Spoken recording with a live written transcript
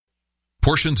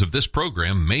Portions of this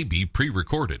program may be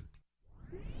pre-recorded.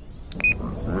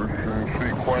 Ignition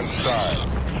sequence start.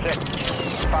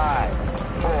 6,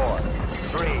 5, 4,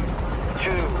 3, 2,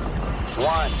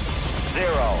 1,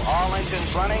 0. All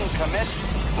engines running. Commit.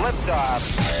 Liftoff.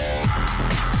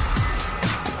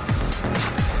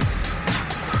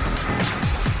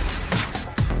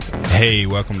 Hey,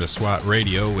 welcome to SWAT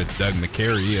Radio with Doug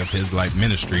McCary of His Life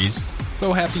Ministries.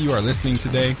 So happy you are listening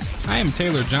today. I am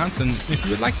Taylor Johnson. If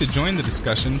you would like to join the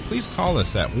discussion, please call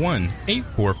us at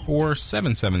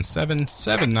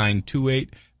 1-844-777-7928.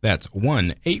 That's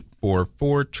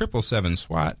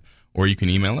 1-844-777-SWAT. Or you can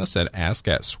email us at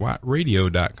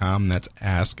ask@swatradio.com. That's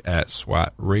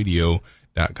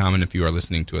ask@swatradio.com. And if you are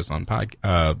listening to us on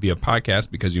via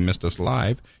podcast because you missed us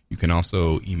live, you can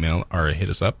also email or hit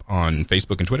us up on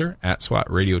Facebook and Twitter. @SWAT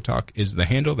Radio Talk is the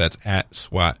handle. That's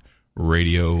 @SWAT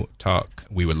Radio Talk.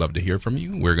 We would love to hear from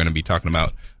you. We're going to be talking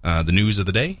about the news of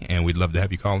the day, and we'd love to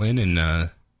have you call in and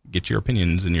get your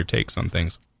opinions and your takes on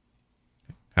things.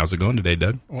 How's it going today,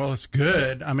 Doug? Well, it's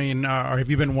good. I mean, have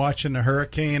you been watching the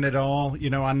hurricane at all? You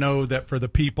know, I know that for the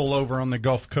people over on the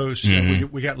Gulf Coast,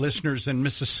 we got listeners in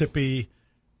Mississippi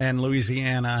and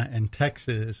Louisiana and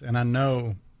Texas, and I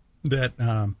know that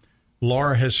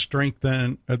Laura has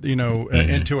strengthened,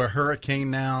 into a hurricane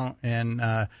now, and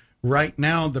right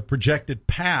now the projected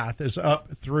path is up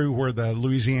through where the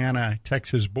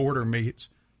Louisiana-Texas border meets,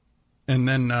 and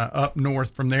then up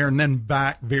north from there, and then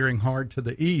back veering hard to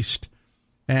the east.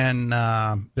 And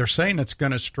they're saying it's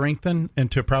going to strengthen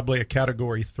into probably a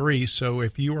Category 3. So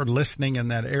if you are listening in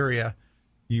that area,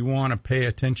 you want to pay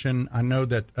attention. I know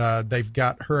that they've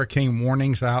got hurricane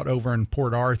warnings out over in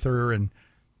Port Arthur and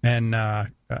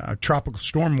tropical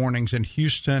storm warnings in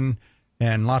Houston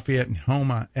and Lafayette and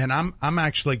Houma. And I'm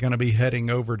actually going to be heading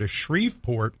over to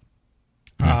Shreveport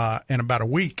in about a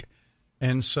week.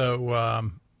 And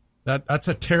so that's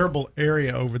a terrible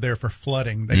area over there for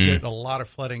flooding. They get a lot of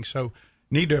flooding. So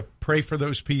need to pray for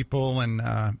those people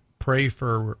and pray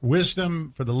for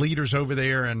wisdom for the leaders over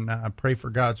there and pray for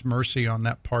God's mercy on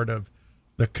that part of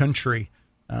the country.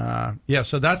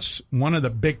 So that's one of the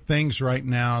big things right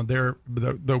now.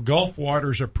 The Gulf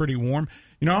waters are pretty warm.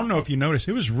 You know, I don't know if you noticed,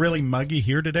 it was really muggy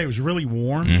here today. It was really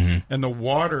warm, and the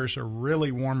waters are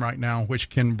really warm right now,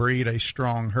 which can breed a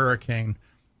strong hurricane.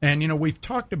 And, you know, we've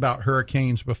talked about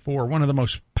hurricanes before, one of the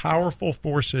most powerful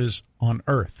forces on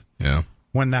earth. Yeah.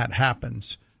 When that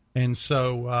happens. And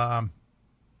so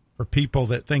for people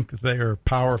that think that they're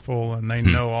powerful and they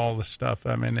know all the stuff,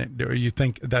 I mean, you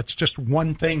think that's just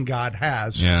one thing God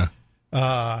has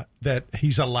that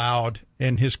he's allowed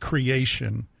in his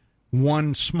creation,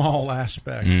 one small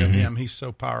aspect of him. He's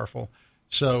so powerful.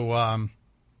 So, I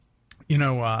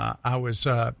was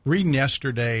reading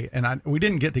yesterday, and we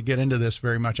didn't get into this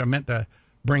very much. I meant to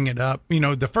bring it up. You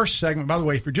know, the first segment, by the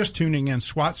way, if you're just tuning in,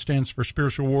 SWAT stands for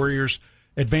Spiritual Warriors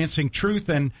Advancing Truth,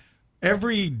 and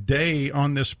every day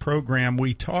on this program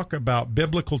we talk about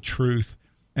biblical truth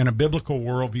and a biblical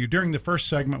worldview. During the first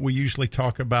segment, we usually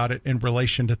talk about it in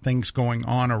relation to things going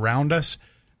on around us.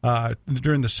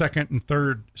 During the second and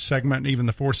third segment, even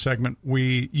the fourth segment,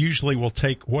 we usually will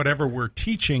take whatever we're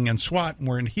teaching in SWAT, and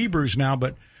we're in Hebrews now,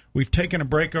 but we've taken a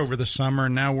break over the summer,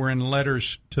 and now we're in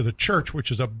Letters to the Church,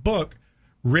 which is a book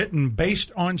written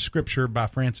based on Scripture by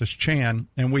Francis Chan,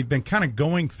 and we've been kind of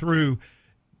going through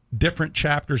different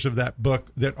chapters of that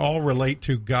book that all relate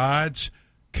to God's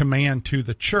command to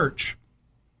the church.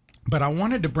 But I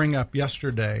wanted to bring up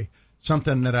yesterday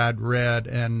something that I'd read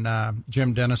in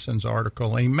Jim Dennison's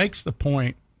article. And he makes the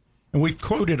point, and we've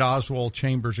quoted Oswald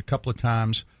Chambers a couple of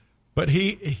times, but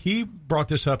he brought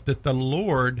this up, that the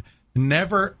Lord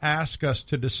never asked us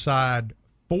to decide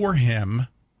for him,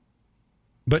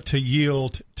 but to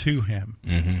yield to him.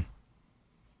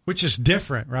 Which is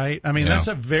different, right? I mean, that's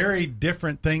a very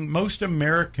different thing. Most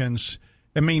Americans,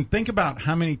 I mean, think about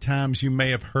how many times you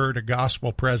may have heard a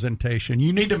gospel presentation.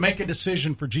 You need to make a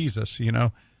decision for Jesus, you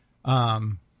know.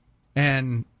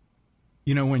 And,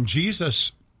 you know, when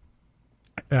Jesus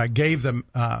gave them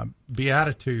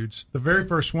Beatitudes, the very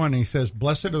first one, he says,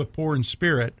 "Blessed are the poor in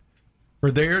spirit, for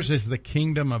theirs is the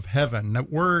kingdom of heaven."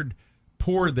 That word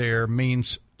poor there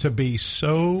means to be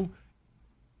so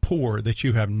poor that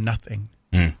you have nothing.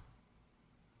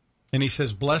 And he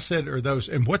says, blessed are those.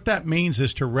 And what that means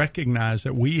is to recognize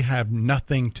that we have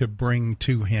nothing to bring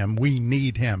to him. We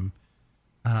need him.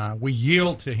 We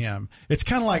yield to him. It's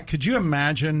kind of like, could you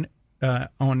imagine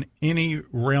on any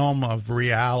realm of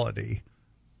reality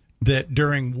that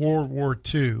during World War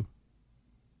II,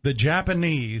 the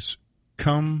Japanese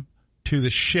come to the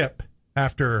ship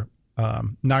after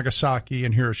Nagasaki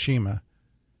and Hiroshima,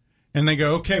 and they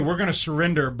go, okay, we're going to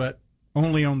surrender, but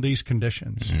only on these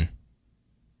conditions. Mm-hmm.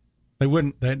 They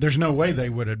wouldn't. There's no way they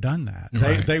would have done that.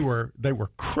 Right. They were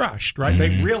crushed. Right.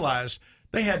 They realized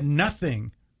they had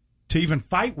nothing to even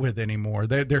fight with anymore.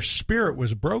 Their spirit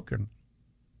was broken.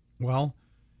 Well,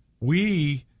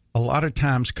 we a lot of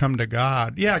times come to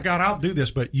God. Yeah, God, I'll do this,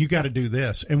 but you got to do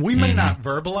this, and we may not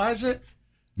verbalize it,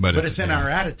 but it's in our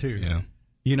attitude. Yeah.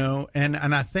 You know, and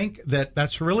I think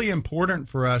that's really important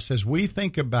for us as we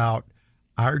think about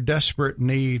our desperate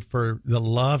need for the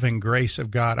love and grace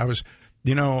of God. I was,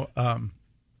 this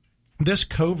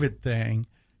COVID thing,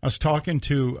 I was talking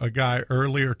to a guy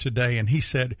earlier today, and he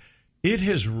said it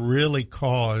has really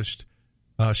caused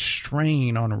a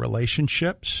strain on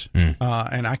relationships, and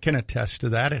I can attest to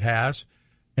that. It has.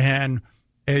 And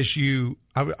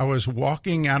I was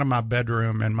walking out of my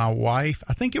bedroom, and my wife,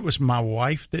 I think it was my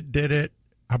wife that did it.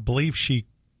 I believe she,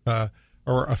 or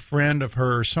a friend of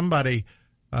hers, somebody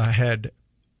had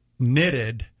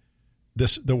knitted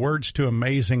the words to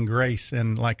Amazing Grace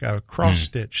in like a cross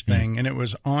stitch thing, and it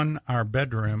was on our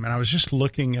bedroom. And I was just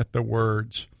looking at the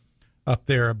words up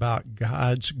there about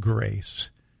God's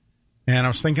grace, and I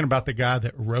was thinking about the guy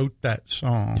that wrote that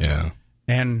song. Yeah,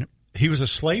 and he was a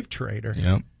slave trader.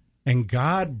 Yep. And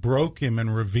God broke him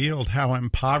and revealed how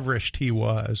impoverished he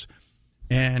was.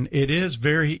 And it is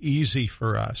very easy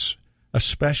for us,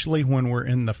 especially when we're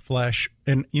in the flesh.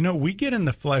 And, we get in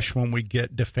the flesh when we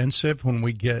get defensive, when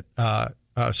we get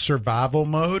survival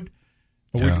mode.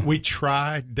 Yeah. We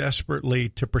try desperately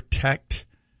to protect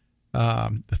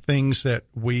the things that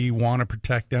we want to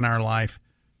protect in our life.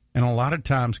 And a lot of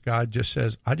times God just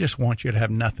says, I just want you to have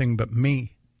nothing but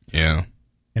me. Yeah.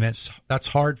 And that's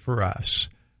hard for us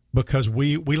because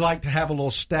we like to have a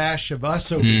little stash of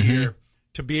us over here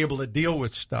to be able to deal with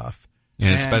stuff.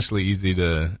 And especially easy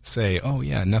to say, oh,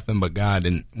 yeah, nothing but God,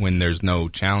 and when there's no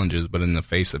challenges, but in the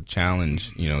face of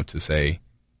challenge, to say,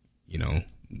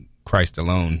 Christ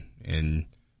alone and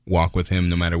walk with him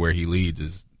no matter where he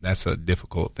leads, that's a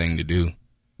difficult thing to do.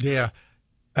 Yeah.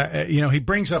 He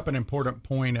brings up an important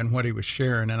point in what he was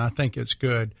sharing, and I think it's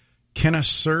good. Can a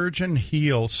surgeon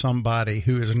heal somebody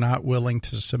who is not willing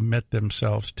to submit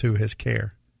themselves to his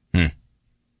care?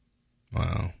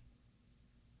 Wow.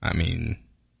 I mean,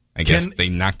 I guess they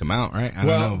knocked him out, right? I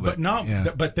don't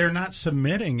know. But they're not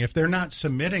submitting. If they're not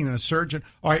submitting, the surgeon.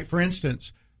 All right, for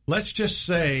instance, let's just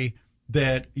say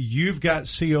that you've got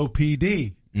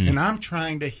COPD, and I'm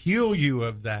trying to heal you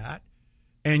of that,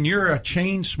 and you're a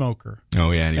chain smoker.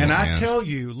 Oh, yeah. And I tell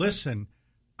you, listen,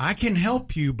 I can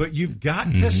help you, but you've got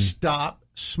to stop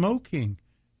smoking.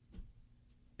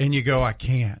 And you go, I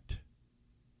can't.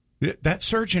 That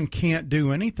surgeon can't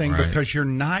do anything because you're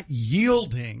not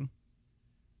yielding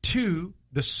to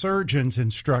the surgeon's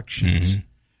instructions.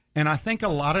 And I think a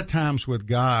lot of times with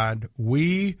God,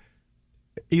 we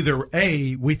either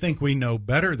we think we know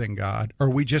better than God, or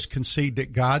we just concede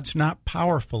that God's not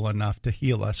powerful enough to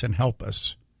heal us and help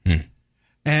us.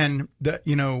 And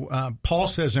Paul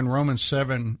says in Romans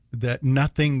 7 that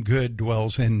nothing good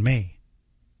dwells in me.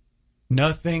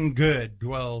 Nothing good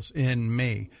dwells in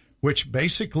me, which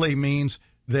basically means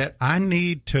that I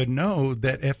need to know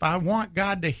that if I want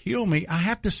God to heal me, I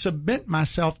have to submit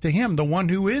myself to him, the one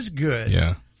who is good.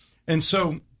 Yeah. And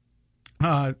so,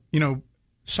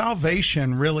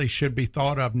 salvation really should be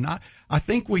thought of not. I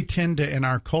think we tend to, in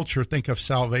our culture, think of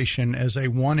salvation as a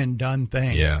one and done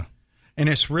thing. Yeah. And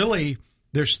it's really,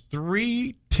 there's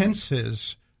three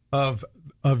tenses of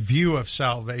a view of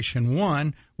salvation.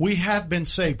 One, we have been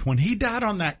saved. When he died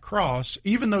on that cross,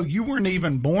 even though you weren't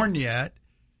even born yet,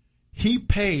 he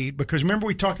paid, because remember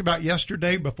we talked about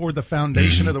yesterday, before the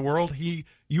foundation of the world,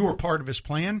 you were part of his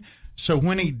plan. So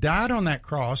when he died on that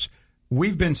cross,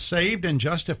 we've been saved and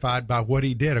justified by what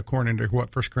he did, according to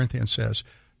what 1 Corinthians says.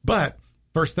 But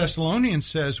 1 Thessalonians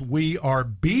says we are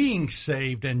being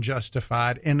saved and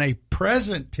justified in a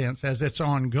present tense as it's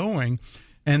ongoing.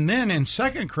 And then in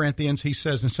 2 Corinthians, he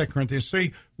says in 2 Corinthians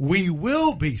 3, we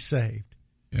will be saved.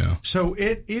 Yeah. So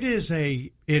it is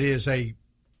a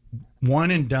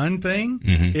one and done thing.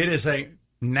 It is a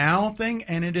now thing,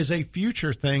 and it is a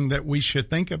future thing that we should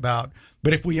think about.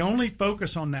 But if we only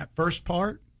focus on that first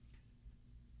part,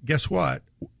 guess what?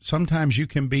 Sometimes you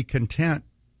can be content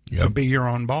to be your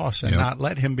own boss and not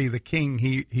let him be the king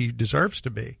he deserves to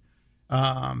be.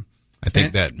 I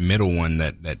think that middle one,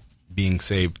 that being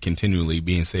saved continually,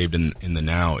 being saved in the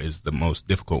now, is the most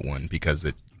difficult one, because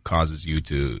it causes you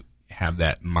to have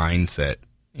that mindset,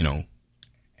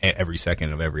 every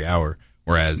second of every hour.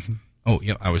 Whereas,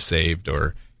 I was saved,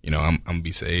 or, I'm going to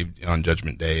be saved on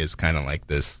Judgment Day, is kind of like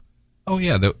this,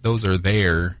 those are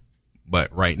there,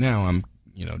 but right now I'm,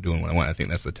 doing what I want. I think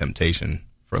that's the temptation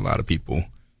for a lot of people,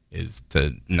 is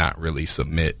to not really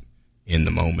submit in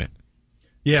the moment.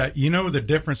 Yeah, you know the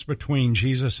difference between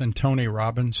Jesus and Tony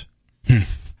Robbins?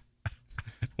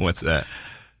 What's that?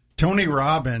 Tony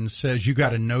Robbins says you got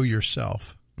to know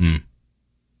yourself.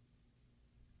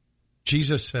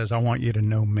 Jesus says, I want you to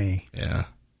know me. Yeah.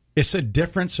 It's a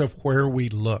difference of where we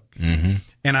look. Mm-hmm.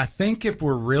 And I think if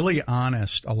we're really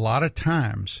honest, a lot of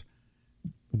times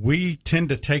we tend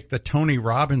to take the Tony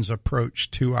Robbins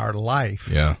approach to our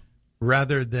life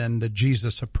rather than the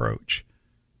Jesus approach.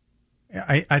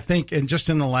 I think, and just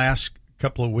in the last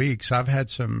couple of weeks, I've had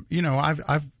some,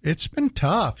 it's been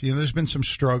tough. There's been some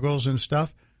struggles and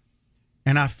stuff.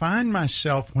 And I find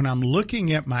myself, when I'm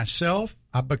looking at myself,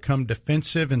 I become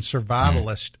defensive and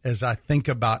survivalist as I think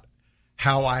about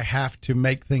how I have to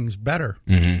make things better.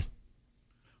 Mm-hmm.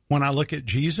 When I look at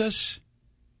Jesus,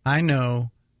 I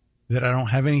know that I don't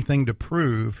have anything to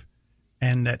prove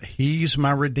and that he's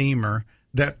my Redeemer,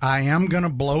 that I am going to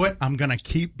blow it. I'm going to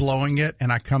keep blowing it.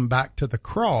 And I come back to the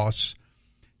cross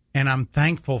and I'm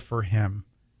thankful for him.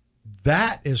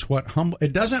 That is what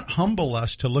it doesn't humble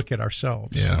us to look at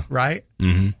ourselves, right?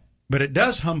 Mm-hmm. But it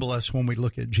does humble us when we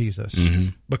look at Jesus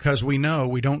because we know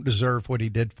we don't deserve what he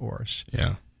did for us.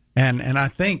 Yeah. And I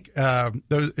think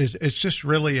it's just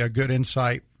really a good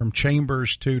insight from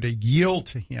Chambers to yield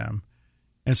to him.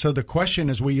 And so the question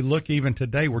is, we look even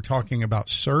today, we're talking about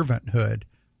servanthood.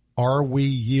 Are we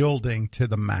yielding to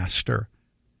the master?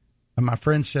 And my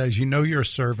friend says, you're a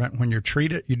servant when you're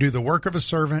treated, you do the work of a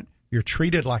servant, you're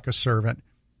treated like a servant,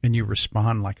 and you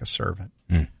respond like a servant.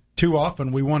 Too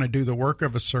often we want to do the work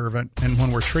of a servant, and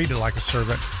when we're treated like a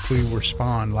servant, we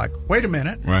respond like, wait a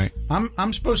minute, right?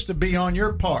 I'm supposed to be on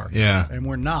your part. Yeah. And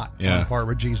we're not on par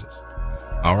with Jesus.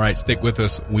 All right, stick with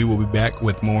us. We will be back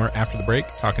with more after the break,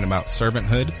 talking about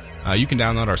servanthood. You can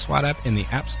download our SWAT app in the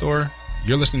App Store.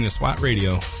 You're listening to SWAT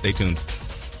Radio. Stay tuned.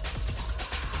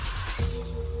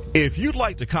 If you'd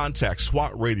like to contact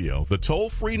SWAT Radio, the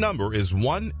toll-free number is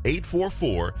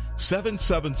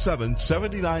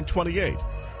 1-844-777-7928.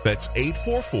 That's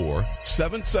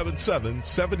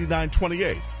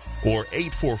 844-777-7928 or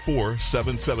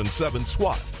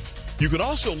 844-777-SWAT. You can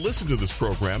also listen to this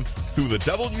program through the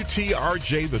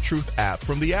WTRJ The Truth app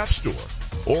from the App Store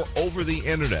or over the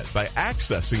internet by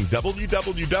accessing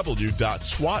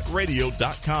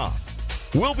www.swatradio.com.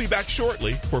 We'll be back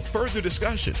shortly for further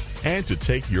discussion and to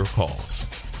take your calls.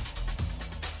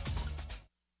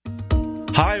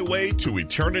 Highway to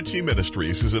Eternity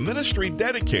Ministries is a ministry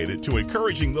dedicated to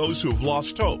encouraging those who have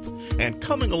lost hope and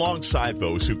coming alongside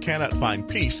those who cannot find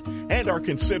peace and are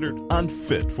considered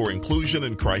unfit for inclusion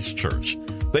in Christ's church.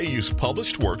 They use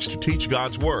published works to teach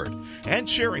God's Word and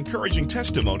share encouraging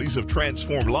testimonies of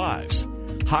transformed lives.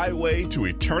 Highway to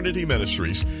Eternity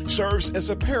Ministries serves as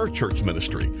a parachurch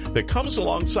ministry that comes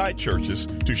alongside churches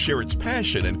to share its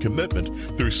passion and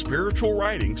commitment through spiritual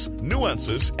writings,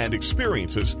 nuances, and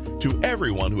experiences to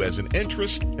everyone who has an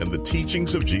interest in the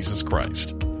teachings of Jesus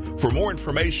Christ. For more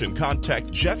information,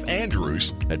 contact Jeff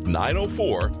Andrews at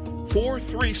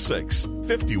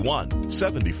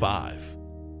 904-436-5175.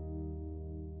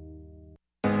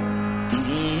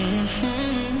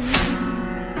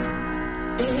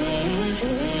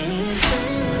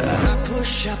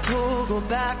 I pull, go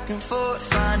back and forth,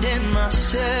 finding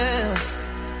myself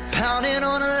pounding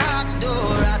on a locked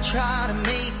door. I try to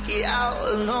make it out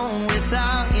alone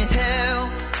without your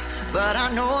help, but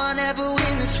I know I'll never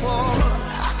win this war.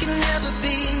 I can never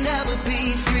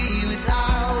be free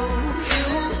without you.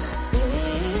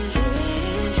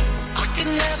 I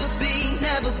can never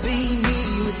be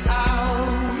me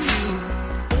without you.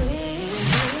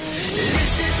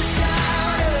 This is the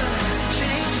sound of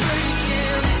chains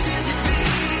breaking. This is the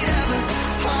beat of a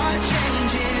heart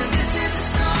changing. This is the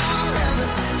song of a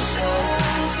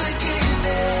soul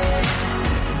forgiven.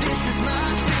 This is my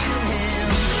freedom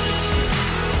hymn.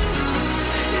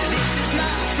 This is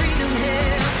my freedom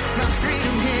hymn. My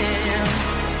freedom hymn.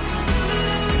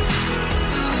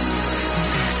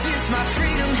 This is my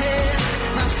freedom hymn.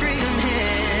 My freedom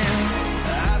hymn.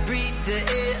 I breathe the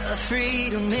air of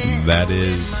freedom hymn. That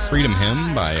is Freedom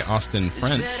Hymn by Austin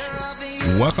French.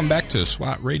 Welcome back to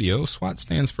SWAT Radio. SWAT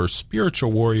stands for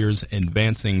Spiritual Warriors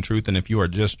Advancing Truth. And if you are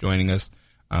just joining us,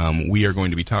 we are going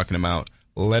to be talking about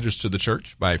Letters to the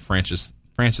Church by Francis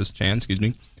Chan,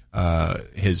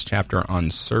 his chapter on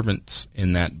servants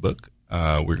in that book.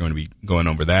 We're going to be going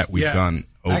over that. We've gone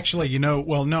over. Actually,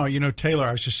 Taylor,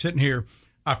 I was just sitting here.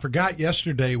 I forgot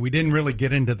yesterday we didn't really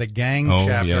get into the gang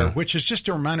chapter, which is just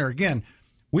a reminder. Again,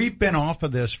 we've been off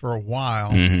of this for a while.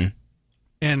 Mm-hmm.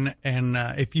 And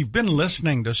if you've been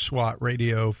listening to SWAT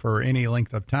Radio for any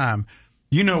length of time,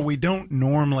 we don't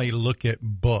normally look at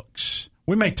books.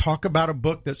 we may talk about a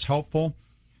book that's helpful,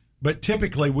 but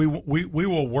typically we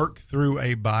will work through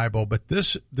a Bible. But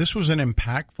this was an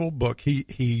impactful book. He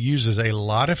uses a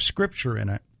lot of scripture in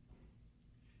it,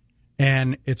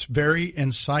 and it's very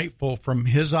insightful from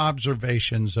his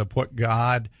observations of what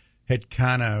God had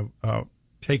kind of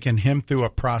taken him through a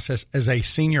process as a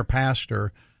senior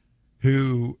pastor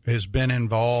who has been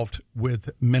involved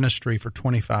with ministry for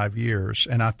 25 years.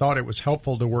 And I thought it was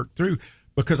helpful to work through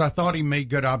because I thought he made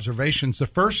good observations. The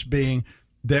first being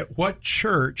that what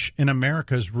church in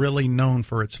America is really known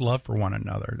for its love for one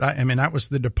another. I mean, that was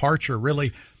the departure,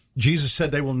 really. Jesus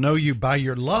said they will know you by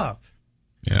your love.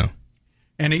 Yeah.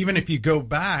 And even if you go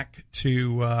back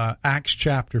to Acts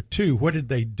chapter 2, what did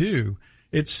they do?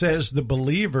 It says the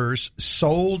believers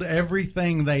sold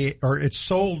everything they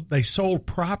sold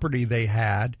property they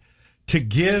had to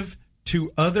give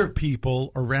to other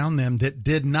people around them that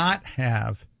did not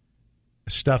have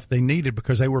stuff they needed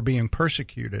because they were being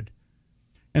persecuted.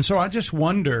 And so I just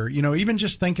wonder, even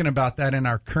just thinking about that in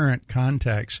our current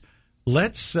context,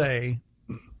 let's say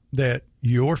that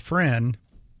your friend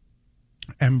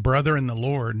and brother in the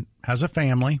Lord has a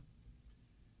family,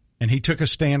 and he took a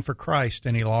stand for Christ,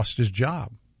 and he lost his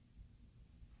job.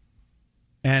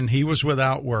 And he was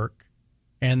without work,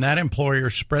 and that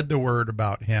employer spread the word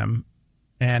about him,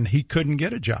 and he couldn't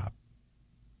get a job.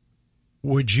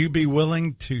 Would you be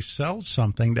willing to sell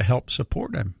something to help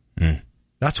support him?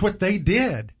 That's what they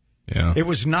did. Yeah. It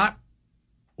was not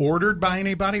ordered by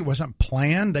anybody. It wasn't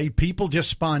planned. People just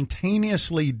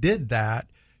spontaneously did that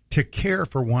to care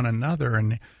for one another.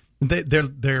 And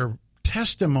their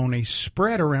testimony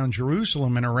spread around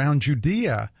Jerusalem and around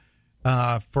Judea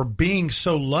for being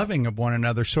so loving of one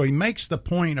another. So he makes the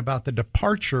point about the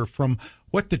departure from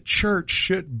what the church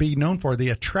should be known for. The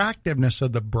attractiveness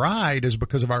of the bride is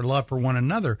because of our love for one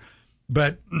another.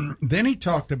 But then he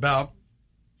talked about,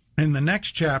 in the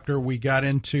next chapter, we got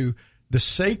into the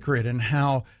sacred and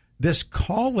how this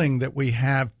calling that we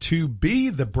have to be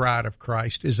the bride of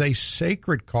Christ is a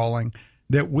sacred calling,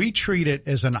 that we treat it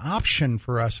as an option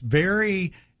for us,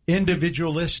 very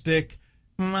individualistic.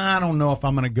 I don't know if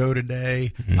I'm going to go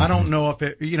today. I don't know if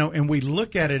it, and we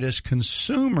look at it as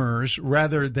consumers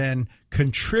rather than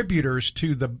contributors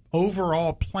to the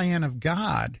overall plan of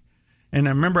God. And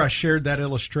I remember I shared that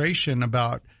illustration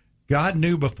about God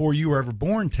knew before you were ever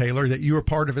born, Taylor, that you were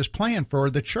part of his plan for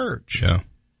the church. Yeah.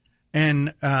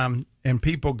 And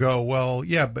people go, well,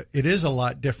 yeah, but it is a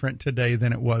lot different today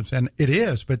than it was. And it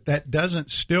is, but that doesn't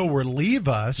still relieve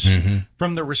us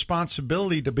from the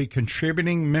responsibility to be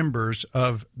contributing members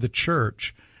of the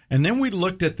church. And then we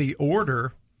looked at the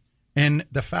order and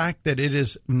the fact that it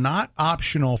is not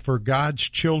optional for God's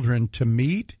children to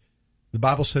meet. The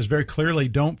Bible says very clearly,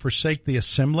 don't forsake the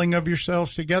assembling of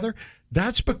yourselves together.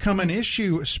 That's become an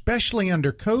issue, especially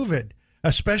under COVID.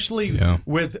 Especially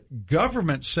with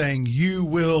government saying you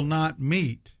will not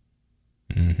meet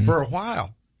for a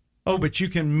while. Oh, but you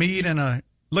can meet in a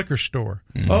liquor store.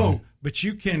 Oh, but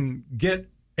you can get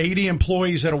 80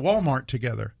 employees at a Walmart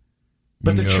together.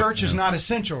 But the church is not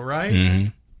essential, right?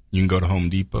 You can go to Home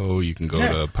Depot. You can go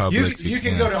to Publix. You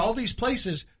can go to all these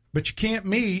places, but you can't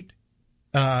meet.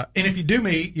 And if you do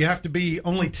meet, you have to be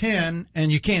only 10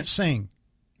 and you can't sing.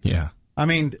 Yeah. I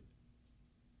mean,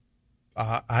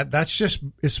 that's just,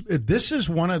 this is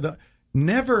one of the,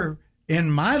 never in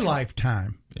my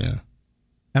lifetime. Yeah.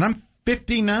 And I'm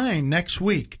 59 next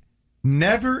week.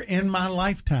 Never in my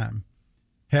lifetime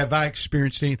have I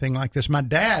experienced anything like this. My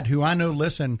dad, who I know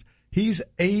listened, he's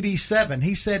 87.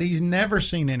 He said he's never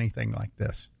seen anything like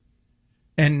this.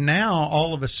 And now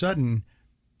all of a sudden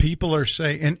people are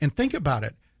saying, and think about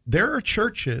it. There are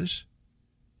churches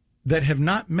that have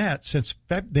not met since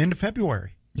the end of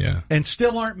February. Yeah. And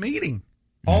still aren't meeting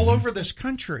all over this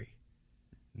country.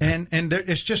 And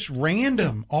it's just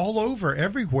random all over,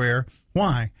 everywhere.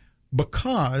 Why?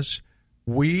 Because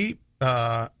we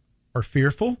are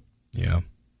fearful. Yeah.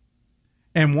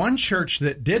 And one church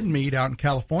that did meet out in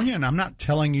California, and I'm not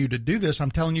telling you to do this,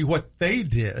 I'm telling you what they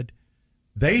did.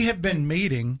 They have been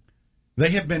meeting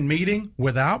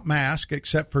without mask,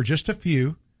 except for just a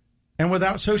few, and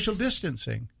without social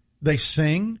distancing. They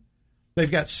sing. They've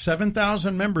got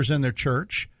 7,000 members in their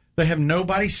church. They have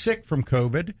nobody sick from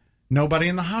COVID, nobody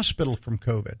in the hospital from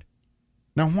COVID.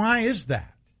 Now, why is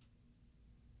that?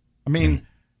 I mean,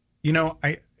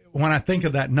 when I think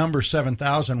of that number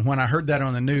 7,000, when I heard that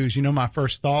on the news, my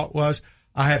first thought was,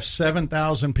 I have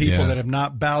 7,000 people that have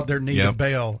not bowed their knee to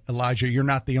Baal. Elijah, you're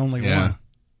not the only one.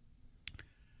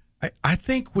 I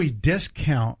think we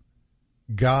discount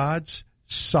God's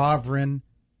sovereign,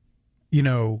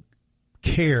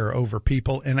 care over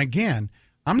people. And again,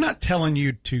 I'm not telling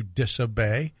you to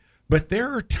disobey, But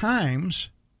there are times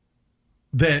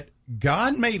that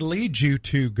God may lead you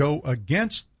to go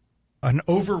against an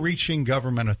overreaching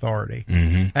government authority,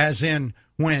 as in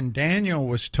when Daniel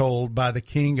was told by the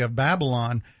king of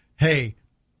Babylon, hey,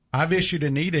 I've issued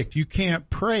an edict. You can't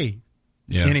pray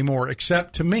anymore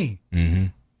except to me.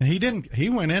 And he didn't. He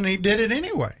went in and he did it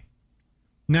anyway.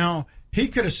 Now, he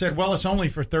could have said, well, it's only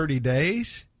for 30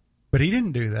 days, but he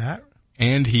didn't do that.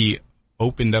 And he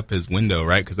opened up his window,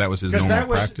 right? Because that was his normal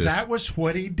practice. That was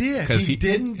what he did. He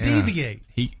didn't deviate.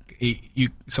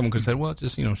 Someone could have said, well,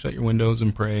 just, shut your windows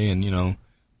and pray and,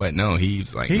 but no,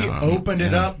 he's like, he opened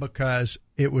it up because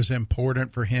it was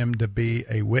important for him to be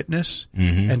a witness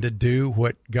and to do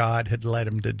what God had led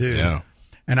him to do. Yeah.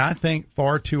 And I think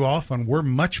far too often we're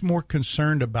much more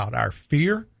concerned about our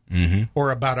fear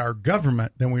or about our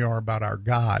government than we are about our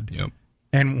God. Yep.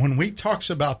 And when we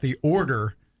talks about the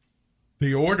order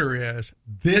is,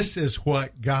 this is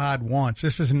what God wants.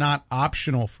 This is not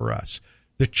optional for us.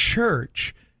 The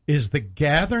church is the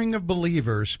gathering of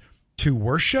believers to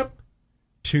worship,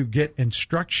 to get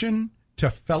instruction, to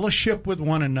fellowship with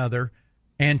one another,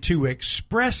 and to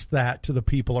express that to the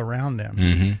people around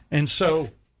them. And so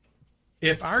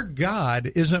if our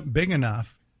God isn't big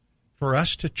enough for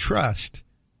us to trust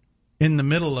in the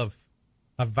middle of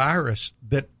a virus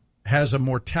that has a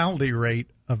mortality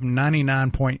rate of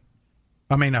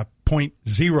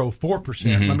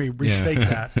 0.04%, let me restate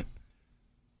that.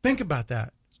 Think about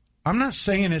that. I'm not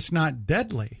saying it's not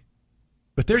deadly,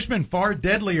 but there's been far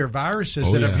deadlier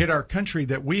viruses that have hit our country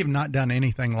that we have not done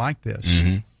anything like this.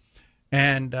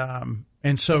 And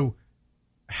so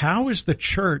how is the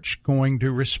church going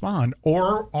to respond?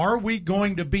 Or are we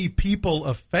going to be people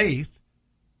of faith?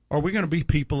 Or are we going to be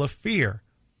people of fear?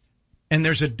 And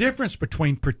there's a difference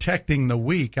between protecting the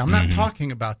weak. I'm not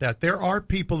talking about that. There are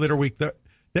people that are weak, the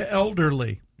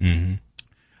elderly.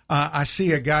 I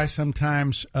see a guy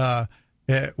sometimes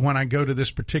when I go to this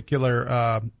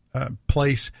particular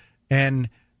place, and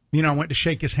I went to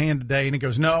shake his hand today, and he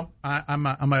goes, "No, I'm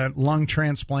a lung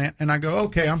transplant," and I go,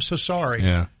 "Okay, I'm so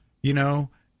sorry."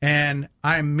 And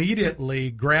I immediately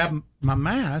grab my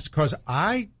mask because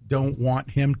I don't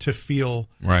want him to feel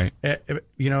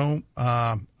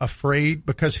afraid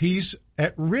because he's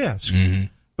at risk.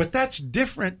 But that's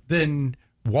different than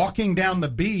walking down the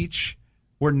beach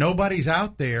where nobody's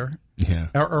out there,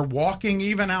 or walking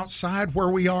even outside where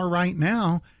we are right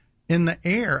now in the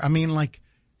air. I mean,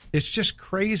 it's just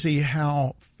crazy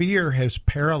how fear has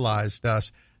paralyzed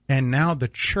us. And now the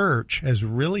church has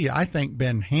really, I think,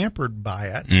 been hampered by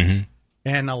it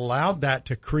and allowed that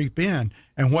to creep in.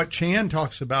 And what Chan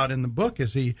talks about in the book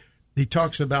is he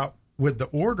talks about with the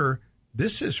order,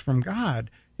 this is from God.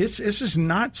 This is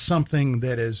not something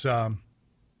that is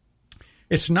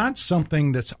it's not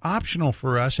something that's optional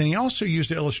for us. And he also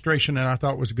used an illustration that I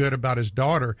thought was good about his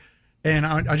daughter. And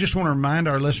I just want to remind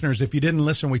our listeners, if you didn't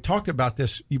listen, we talked about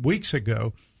this weeks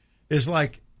ago, is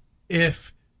like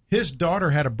if his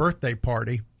daughter had a birthday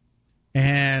party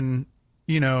and,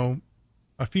 a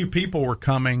few people were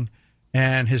coming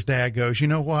and his dad goes, you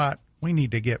know what? We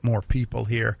need to get more people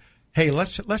here. Hey,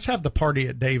 let's have the party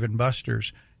at Dave &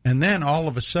 Buster's. And then all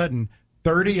of a sudden,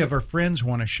 30 of her friends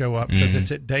want to show up because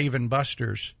it's at Dave &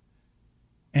 Buster's.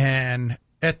 And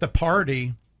at the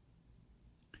party,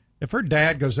 if her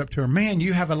dad goes up to her, man,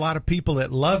 you have a lot of people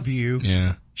that love you.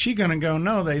 Yeah. She's going to go,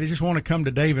 no, they just want to come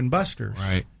to Dave & Buster's.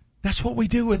 Right. That's what we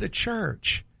do with the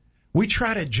church. We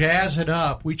try to jazz it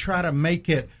up. We try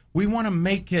to we want to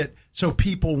make it so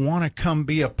people want to come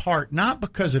be a part, not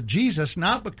because of Jesus,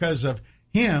 not because of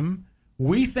him.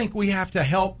 We think we have to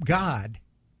help God.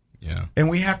 Yeah. And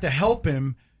we have to help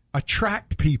him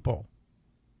attract people.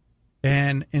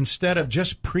 And instead of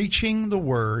just preaching the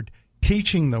word,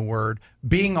 teaching the word,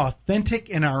 being authentic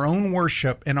in our own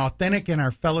worship and authentic in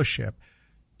our fellowship,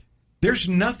 there's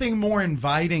nothing more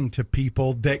inviting to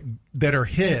people that are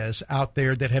his out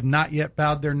there that have not yet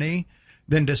bowed their knee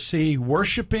than to see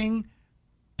worshiping,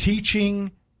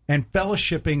 teaching, and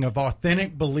fellowshipping of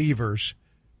authentic believers.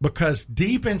 Because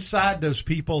deep inside those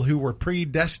people who were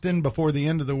predestined before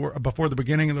the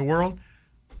beginning of the world,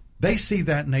 they see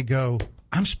that and they go,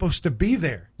 I'm supposed to be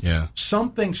there. Yeah.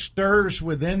 Something stirs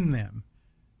within them.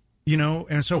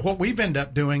 And so what we've ended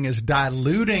up doing is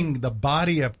diluting the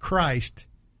body of Christ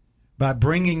by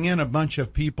bringing in a bunch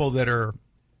of people that are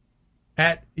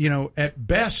at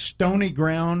best stony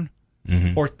ground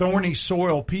or thorny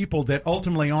soil people that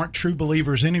ultimately aren't true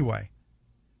believers anyway.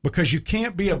 Because you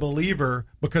can't be a believer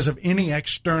because of any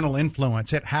external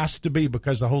influence. It has to be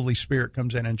because the Holy Spirit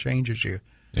comes in and changes you.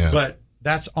 Yeah. But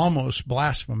that's almost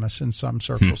blasphemous in some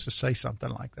circles to say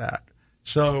something like that.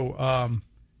 So,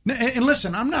 And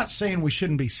listen, I'm not saying we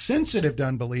shouldn't be sensitive to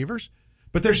unbelievers,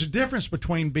 but there's a difference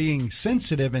between being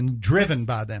sensitive and driven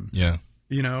by them. Yeah.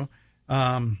 You know,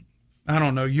 I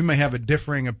don't know. You may have a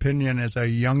differing opinion as a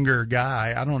younger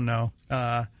guy. I don't know.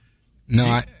 I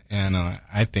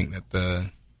think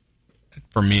that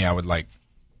for me, I would like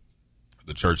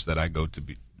the church that I go to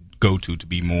be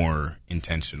more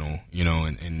intentional, you know,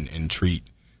 and treat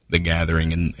the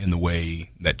gathering in the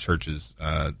way that church is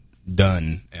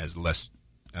done as less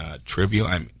trivial.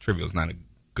 Trivial is not a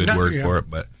good word for it,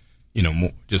 but you know,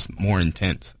 more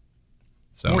intense,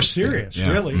 more serious,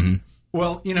 really. Mm-hmm.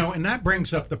 Well, you know, and that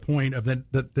brings up the point of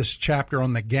this chapter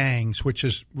on the gangs, which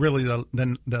is really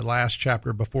the last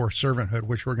chapter before servanthood,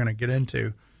 which we're going to get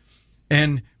into.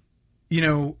 And, you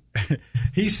know,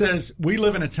 he says, we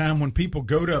live in a time when people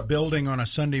go to a building on a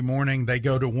Sunday morning, they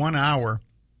go to 1 hour,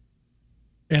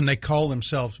 and they call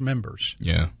themselves members.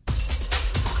 Yeah.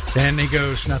 And he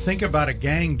goes, now think about a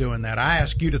gang doing that. I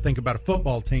ask you to think about a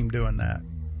football team doing that.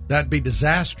 That'd be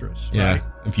disastrous, yeah. right?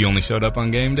 If you only showed up on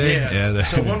game day. Yes. Yeah.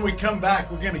 So when we come back,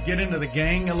 we're going to get into the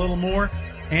gang a little more,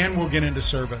 and we'll get into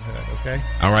servanthood, okay?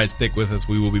 All right, stick with us.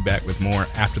 We will be back with more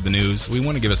after the news. We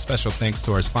want to give a special thanks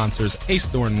to our sponsors, Ace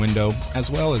Door and Window, as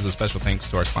well as a special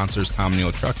thanks to our sponsors,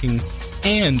 Communal Trucking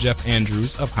and Jeff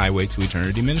Andrews of Highway to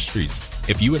Eternity Ministries.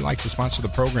 If you would like to sponsor the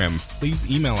program, please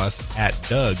email us at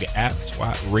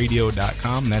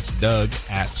doug@swatradio.com. That's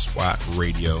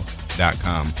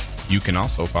doug@swatradio.com. You can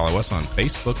also follow us on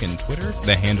Facebook and Twitter.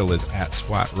 The handle is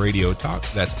 @SWAT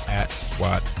That's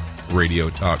 @SWAT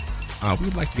We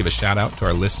would like to give a shout out to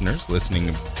our listeners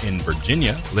listening in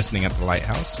Virginia, listening at the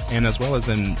Lighthouse, and as well as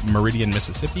in Meridian,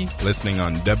 Mississippi, listening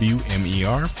on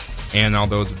WMER. And all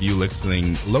those of you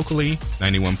listening locally,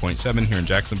 91.7 here in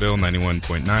Jacksonville,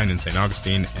 91.9 in St.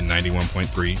 Augustine, and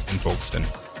 91.3 in Folkestone.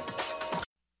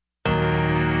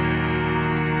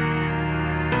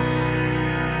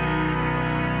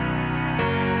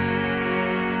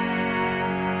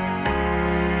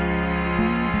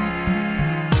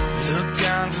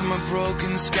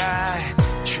 Broken sky,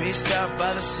 traced out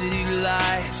by the city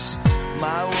lights.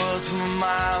 My world from a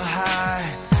mile high.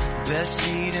 Best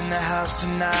seat in the house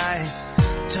tonight.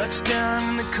 Touchdown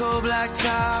in the cold black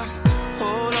top.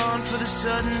 Hold on for the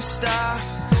sudden stop.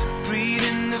 Breathe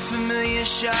in the familiar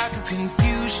shock of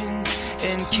confusion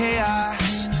and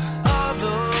chaos. All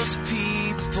those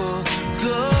people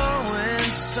going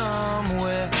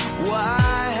somewhere.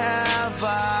 Why have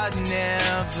I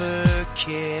never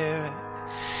cared?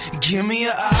 Give me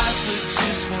your eyes for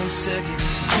just 1 second.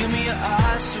 Give me your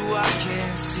eyes so I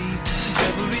can see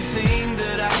everything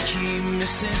that I keep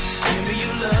missing. Give me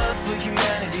your love for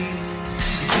humanity.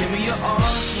 Give me your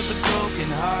arms for the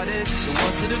broken-hearted, the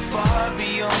ones that are far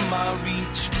beyond my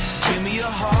reach. Give me your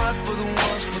heart for the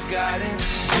ones forgotten.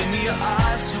 Give me your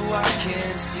eyes so I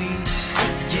can see.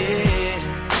 Yeah,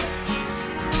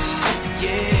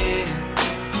 yeah,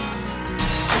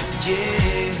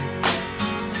 yeah.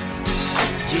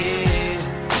 Yeah.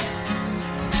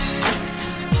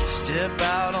 Step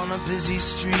out on a busy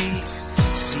street,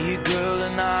 see a girl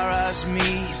and our eyes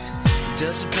meet.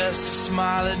 Does her best to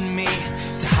smile at me,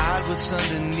 to hide what's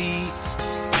underneath.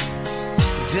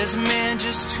 There's a man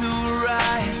just to her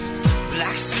right,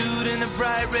 black suit and a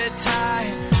bright red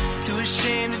tie. Too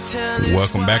ashamed to tell his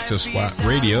Welcome back to wife SWAT he's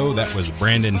Radio. out That was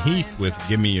Brandon Heath with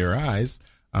Give Me Your Eyes.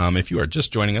 If you are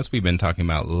just joining us, we've been talking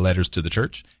about letters to the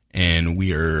church. And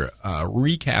we are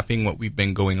recapping what we've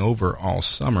been going over all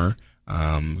summer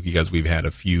because we've had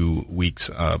a few weeks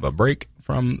of a break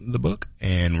from the book.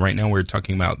 And right now we're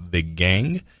talking about the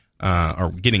gang,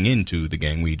 or getting into the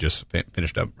gang. We just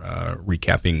finished up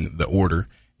recapping the order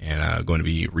and going to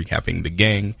be recapping the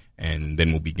gang. And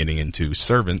then we'll be getting into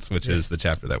servants, which is the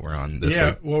chapter that we're on this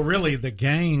week. Well, really, the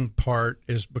gang part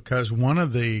is because one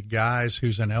of the guys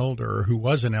who's an elder, or who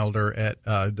was an elder at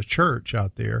the church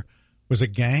out there, was a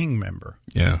gang member.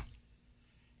 Yeah.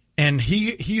 And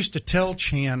he used to tell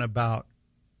Chan about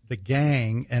the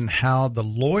gang and how the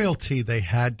loyalty they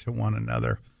had to one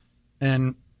another.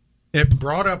 And it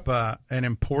brought up an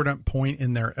important point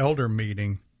in their elder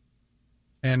meeting.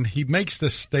 And he makes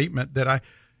this statement that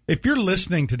if you're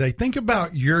listening today, think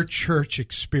about your church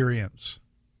experience.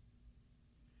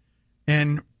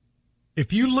 And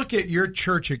if you look at your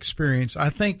church experience, I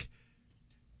think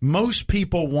most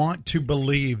people want to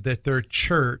believe that their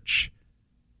church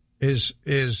is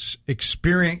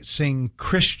experiencing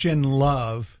Christian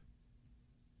love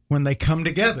when they come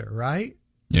together, right?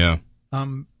 Yeah.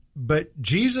 But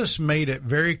Jesus made it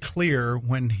very clear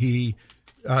when he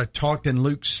talked in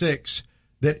Luke 6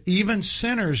 that even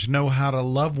sinners know how to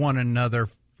love one another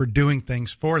for doing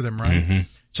things for them, right? Mm-hmm.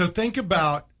 So think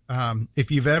about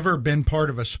if you've ever been part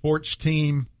of a sports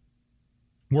team,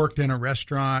 worked in a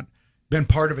restaurant, been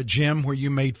part of a gym where you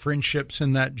made friendships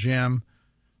in that gym,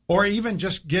 or even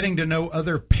just getting to know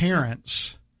other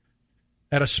parents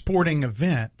at a sporting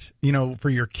event, for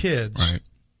your kids. Right.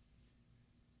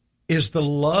 Is the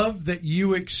love that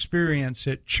you experience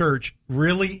at church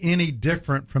really any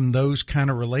different from those kind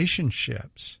of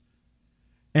relationships?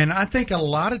 And I think a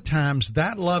lot of times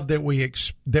that love that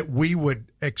we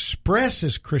would express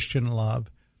as Christian love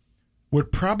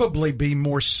would probably be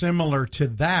more similar to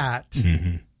that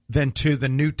than to the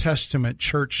New Testament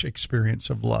church experience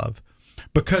of love.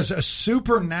 Because a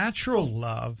supernatural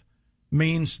love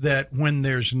means that when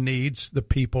there's needs, the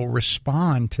people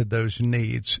respond to those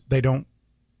needs. They don't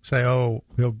say, "Oh,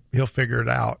 he'll figure it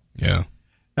out." Yeah.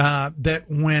 That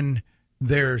when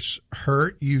there's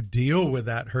hurt, you deal with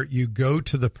that hurt. You go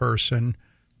to the person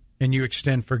and you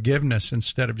extend forgiveness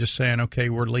instead of just saying, "Okay,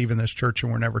 we're leaving this church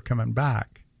and we're never coming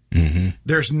back." Mm-hmm.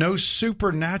 There's no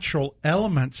supernatural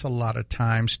elements a lot of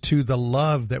times to the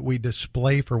love that we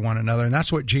display for one another. And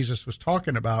that's what Jesus was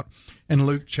talking about in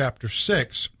Luke chapter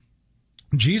 6.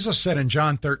 Jesus said in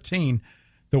John 13,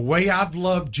 "The way I've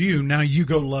loved you, now you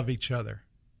go love each other."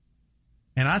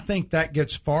 And I think that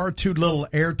gets far too little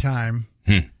airtime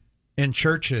in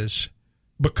churches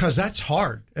because that's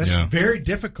hard. That's very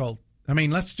difficult. I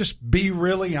mean, let's just be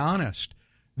really honest.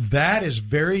 That is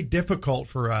very difficult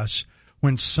for us.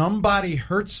 When somebody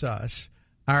hurts us,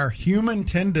 our human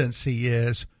tendency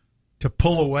is to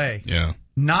pull away,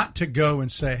 not to go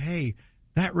and say, "Hey,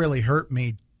 that really hurt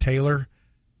me, Taylor.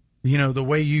 The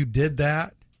way you did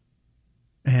that.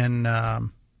 And,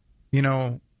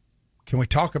 can we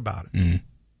talk about it?" Mm-hmm.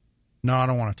 "No, I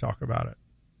don't want to talk about it."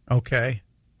 "Okay,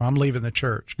 well, I'm leaving the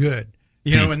church." "Good."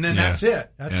 And then that's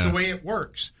it. That's the way it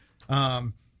works.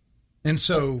 And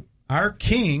so our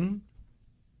King,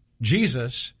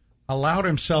 Jesus, allowed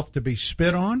himself to be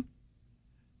spit on,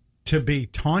 to be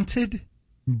taunted,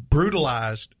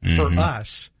 brutalized for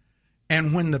us.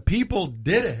 And when the people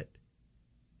did it,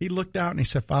 he looked out and he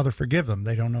said, "Father, forgive them.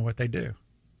 They don't know what they do."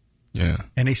 Yeah.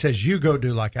 And he says, "You go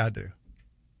do like I do."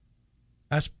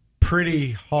 That's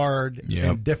pretty hard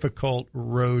and difficult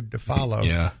road to follow.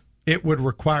 Yeah. It would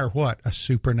require what? A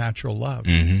supernatural love.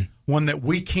 One that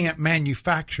we can't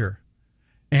manufacture.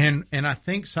 And I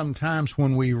think sometimes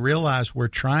when we realize we're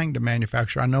trying to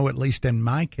manufacture, I know at least in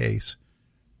my case,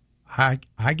 I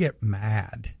get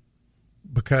mad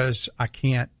because I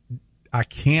can't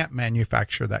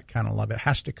manufacture that kind of love. It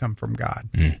has to come from God.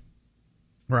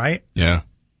 Right? Yeah.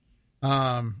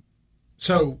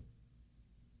 So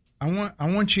I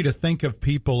want you to think of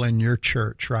people in your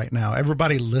church right now.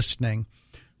 Everybody listening,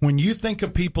 when you think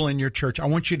of people in your church, I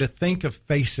want you to think of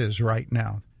faces right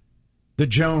now. The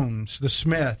Jones, the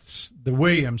Smiths, the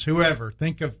Williams, whoever.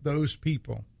 Think of those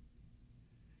people.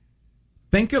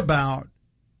 Think about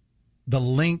the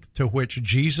length to which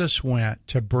Jesus went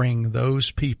to bring those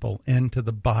people into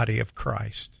the body of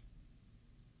Christ.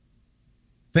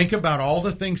 Think about all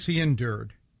the things he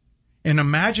endured. And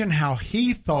imagine how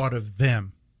he thought of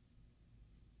them.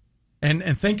 And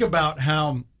think about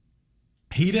how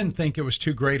he didn't think it was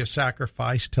too great a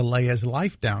sacrifice to lay his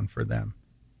life down for them.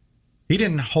 He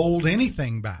didn't hold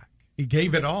anything back. He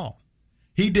gave it all.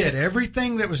 He did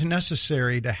everything that was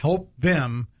necessary to help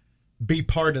them be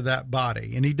part of that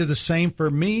body. And he did the same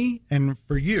for me and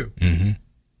for you.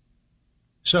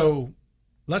 So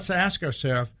let's ask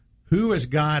ourselves, who is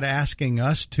God asking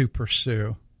us to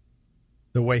pursue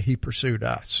the way he pursued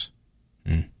us?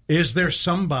 Is there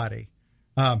somebody?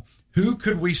 Who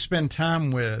could we spend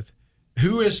time with?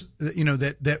 Who is,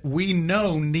 that we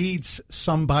know needs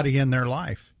somebody in their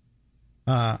life?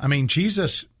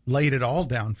 Jesus laid it all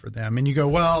down for them. And you go,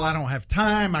 "Well, I don't have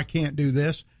time. I can't do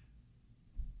this."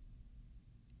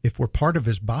 If we're part of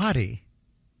his body,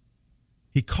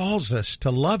 he calls us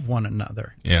to love one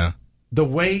another. Yeah. The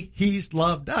way he's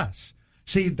loved us.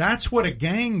 See, that's what a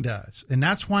gang does. And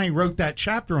that's why he wrote that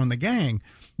chapter on the gang.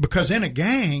 Because in a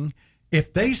gang,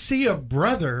 if they see a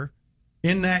brother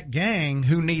in that gang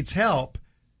who needs help,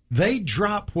 they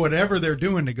drop whatever they're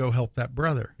doing to go help that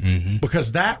brother.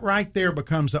 Because that right there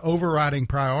becomes the overriding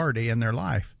priority in their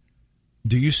life.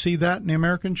 Do you see that in the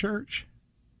American church?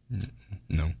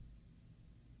 No.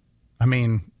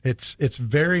 It's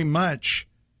very much,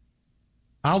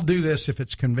 I'll do this if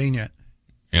it's convenient.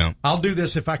 Yeah. I'll do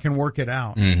this if I can work it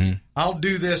out. I'll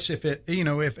do this if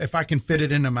if I can fit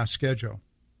it into my schedule.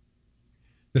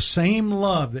 The same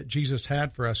love that Jesus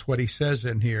had for us, what he says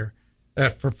in here,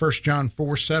 for 1 John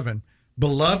 4:7,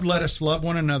 "Beloved, let us love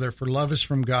one another, for love is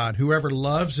from God. Whoever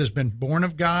loves has been born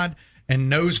of God and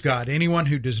knows God. Anyone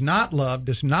who does not love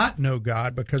does not know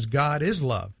God, because God is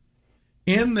love."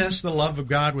 In this, the love of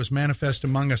God was manifest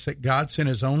among us, that God sent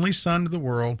his only Son to the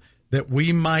world that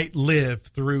we might live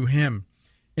through him.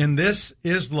 And this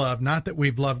is love, not that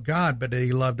we've loved God, but that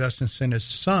he loved us and sent his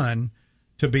Son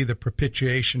to be the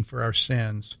propitiation for our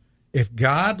sins. If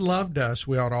God loved us,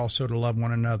 we ought also to love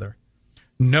one another.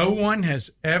 No one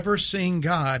has ever seen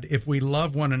God if we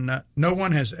love one another. No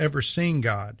one has ever seen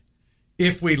God.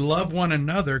 If we love one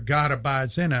another, God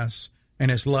abides in us,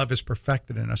 and his love is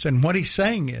perfected in us. And what he's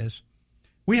saying is,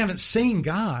 we haven't seen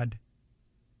God,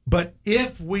 but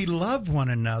if we love one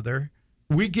another,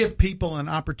 we give people an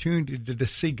opportunity to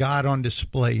see God on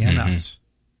display in us.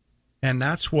 And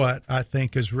that's what I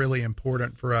think is really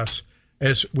important for us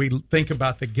as we think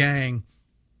about the gang.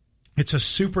 It's a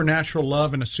supernatural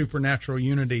love and a supernatural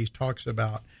unity he talks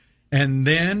about. And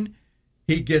then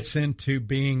he gets into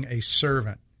being a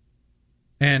servant.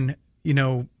 And, you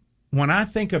know, when I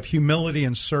think of humility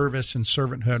and service and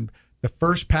servanthood, the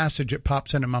first passage that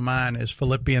pops into my mind is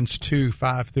Philippians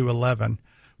 2:5-11,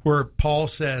 where Paul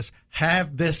says,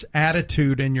 have this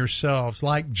attitude in yourselves,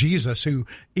 like Jesus, who,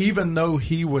 even though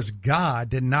he was God,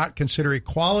 did not consider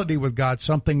equality with God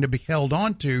something to be held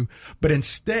on to, but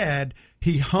instead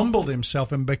he humbled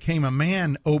himself and became a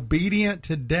man obedient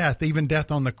to death, even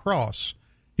death on the cross.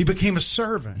 He became a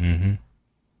servant.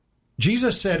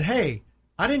 Jesus said, hey,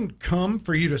 I didn't come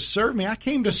for you to serve me. I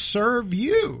came to serve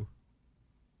you.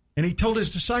 And he told his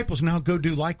disciples, now go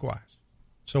do likewise.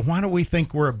 So why do we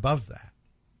think we're above that?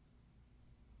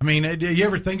 I mean, do you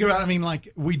ever think about it? I mean,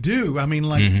 like, we do. I mean,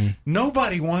 like,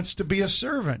 nobody wants to be a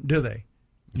servant, do they?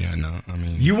 Yeah, no, I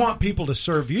mean. You want people to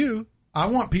serve you. I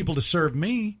want people to serve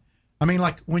me. I mean,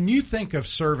 like, when you think of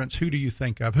servants, who do you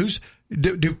think of?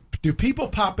 Do people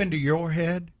pop into your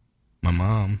head? My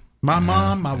mom. My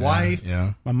mom, my wife,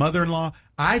 yeah. my mother-in-law.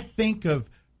 I think of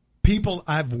people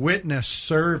I've witnessed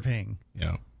serving.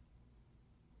 Yeah.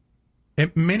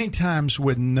 And many times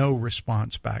with no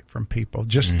response back from people,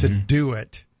 just to do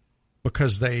it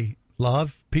because they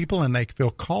love people and they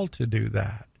feel called to do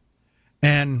that.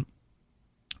 And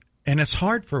it's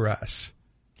hard for us.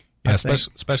 Yeah,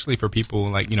 especially for people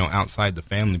like, you know, outside the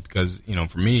family, because, you know,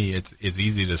 for me, it's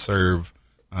easy to serve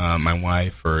my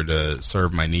wife or to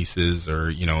serve my nieces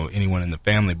or, you know, anyone in the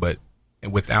family. But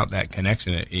without that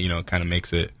connection, it, you know, it kind of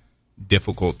makes it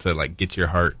difficult to like get your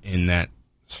heart in that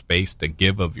space to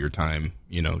give of your time,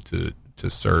 you know, to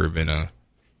serve in a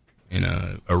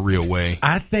real way.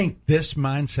 I think this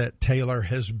mindset, Taylor,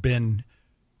 has been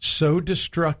so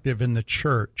destructive in the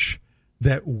church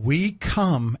that we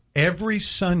come every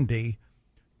Sunday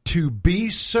to be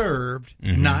served,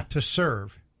 not to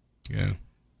serve. Yeah.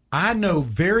 I know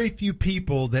very few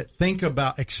people that think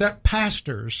about, except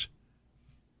pastors,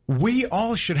 we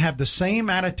all should have the same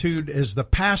attitude as the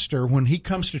pastor when he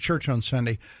comes to church on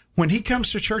Sunday. When he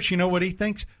comes to church, you know what he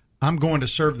thinks? I'm going to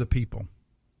serve the people.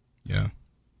 Yeah.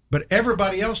 But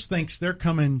everybody else thinks they're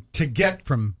coming to get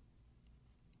from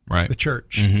the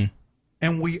church.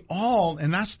 And we all,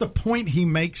 and that's the point he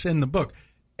makes in the book,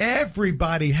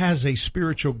 everybody has a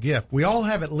spiritual gift. We all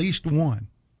have at least one.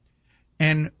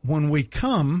 And when we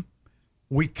come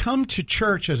to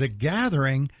church as a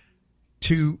gathering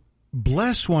to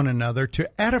bless one another, to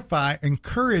edify,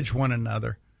 encourage one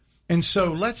another. And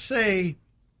so let's say,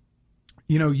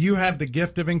 you know, you have the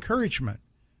gift of encouragement.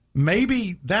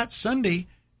 Maybe that Sunday,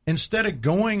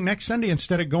 next Sunday,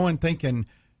 instead of going thinking,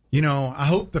 you know, I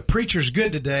hope the preacher's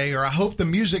good today, or I hope the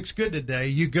music's good today,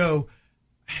 you go,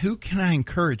 who can I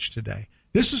encourage today?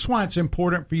 This is why it's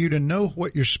important for you to know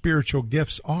what your spiritual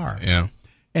gifts are. Yeah.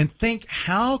 And think,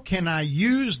 how can I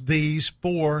use these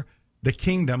for the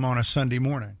kingdom on a Sunday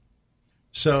morning?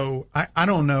 So I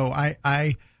don't know.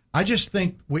 I just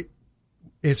think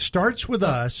it starts with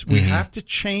us. We have to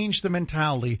change the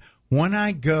mentality. When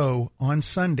I go on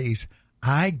Sundays,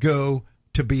 I go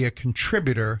to be a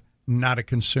contributor, not a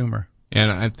consumer.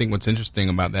 And I think what's interesting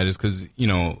about that is because, you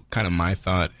know, kind of my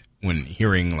thought when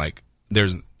hearing, like,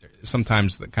 there's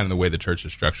sometimes kind of the way the church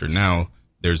is structured now,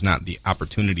 there's not the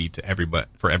opportunity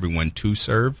for everyone to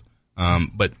serve.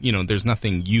 But, you know, there's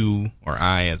nothing you or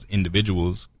I as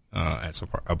individuals,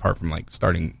 apart from like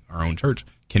starting our own church,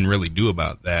 can really do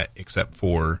about that except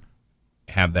for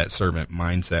have that servant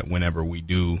mindset whenever we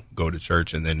do go to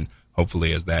church. And then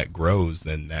hopefully as that grows,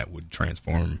 then that would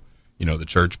transform, you know, the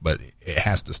church. But it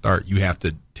has to start. You have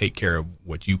to take care of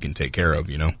what you can take care of,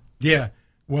 you know? Yeah.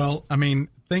 Well, I mean,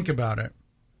 think about it.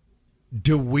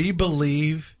 Do we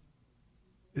believe,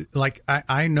 like,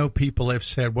 I know people have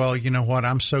said, well, you know what,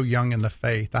 I'm so young in the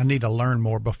faith, I need to learn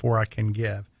more before I can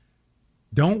give.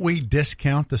 Don't we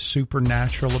discount the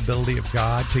supernatural ability of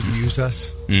God to use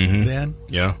us then?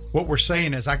 Yeah. What we're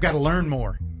saying is, I've got to learn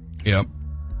more. Yep.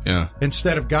 Yeah.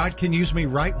 Instead of God can use me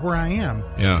right where I am.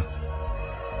 Yeah.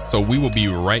 So we will be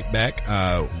right back.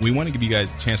 We want to give you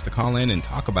guys a chance to call in and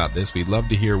talk about this. We'd love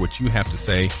to hear what you have to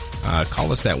say.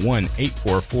 Call us at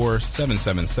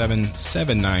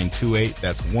 1-844-777-7928.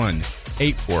 That's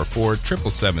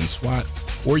 1-844-777-SWAT.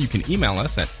 Or you can email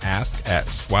us at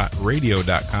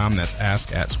ask@swatradio.com. That's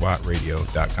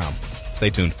ask@swatradio.com. Stay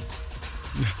tuned.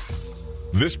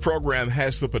 This program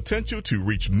has the potential to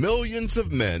reach millions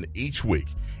of men each week.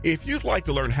 If you'd like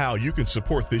to learn how you can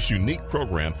support this unique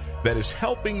program that is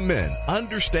helping men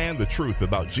understand the truth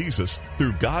about Jesus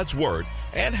through God's Word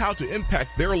and how to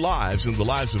impact their lives and the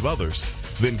lives of others,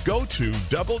 then go to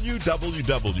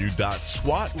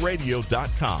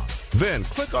www.swatradio.com. Then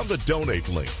click on the donate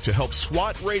link to help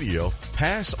SWAT Radio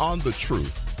pass on the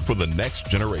truth for the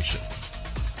next generation.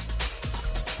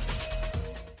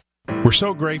 We're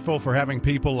so grateful for having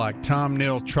people like Tom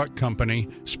Neal Truck Company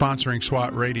sponsoring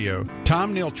SWAT Radio.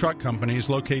 Tom Neal Truck Company is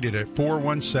located at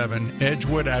 417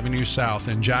 Edgewood Avenue South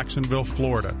in Jacksonville,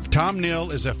 Florida. Tom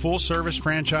Neal is a full-service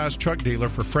franchise truck dealer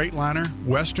for Freightliner,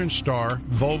 Western Star,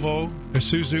 Volvo,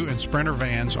 Isuzu, and Sprinter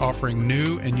vans, offering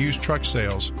new and used truck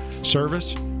sales,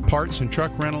 service, parts and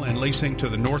truck rental and leasing to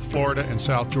the North Florida and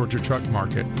South Georgia truck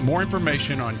market. More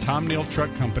information on Tom Neal Truck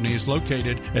Company is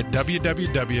located at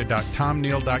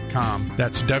www.tomneal.com.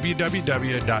 That's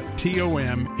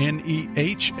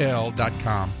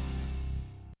www.tomnehl.com.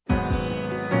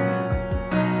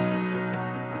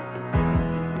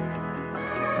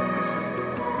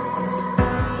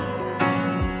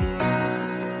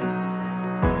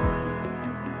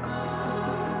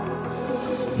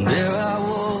 There I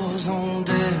was on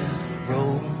death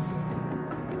row,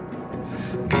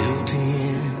 guilty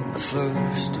in the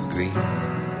first degree,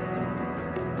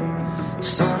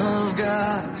 Son of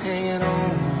God hanging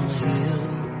on a hill.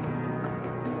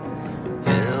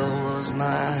 Hell was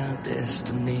my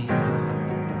destiny.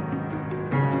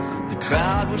 The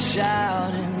crowd was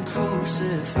shouting,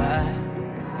 crucify.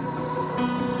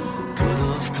 Could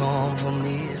have come from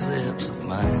these lips of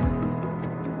mine.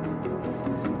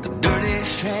 The dirty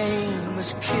shame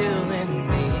was killing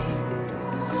me.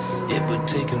 It would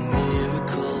take a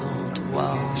miracle to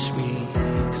wash me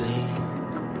clean.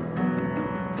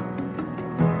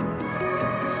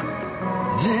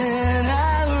 Then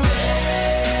I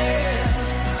read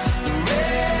the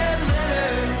red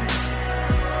letters,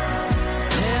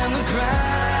 and the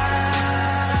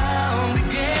ground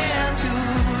began to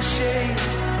shake.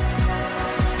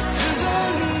 The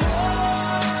prison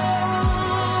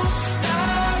walls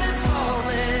started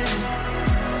falling,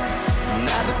 and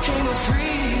I became a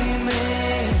free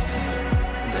man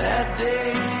that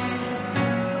day.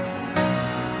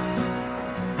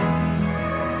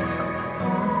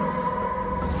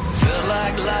 Felt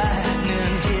like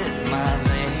lightning hit my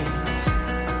veins,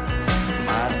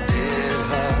 my dead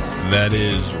heart. That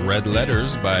is Red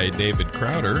Letters by David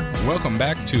Crowder. Welcome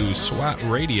back to SWAT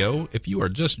Radio. If you are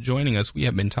just joining us, we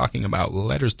have been talking about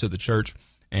letters to the church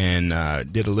and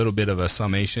did a little bit of a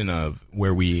summation of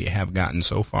where we have gotten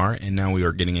so far. And now we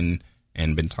are getting in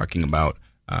and been talking about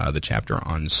the chapter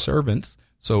on servants.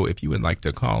 So if you would like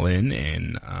to call in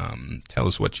and tell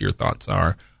us what your thoughts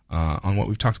are on what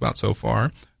we've talked about so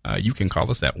far, you can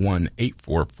call us at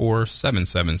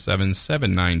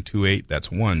 1-844-777-7928. That's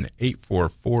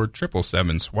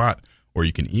 1-844-777-SWAT. Or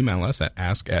you can email us at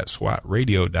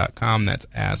ask@swatradio.com. That's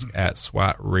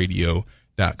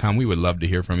ask@swatradio.com. We would love to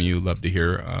hear from you, love to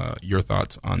hear your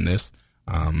thoughts on this.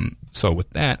 So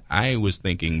with that, I was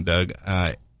thinking, Doug,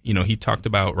 he talked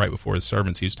about right before the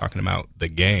servants, he was talking about the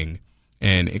gang.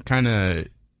 And it kind of,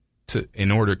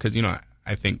 because,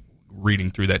 I think reading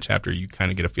through that chapter, you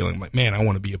kind of get a feeling like, man, I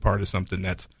want to be a part of something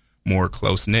that's more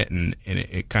close-knit. And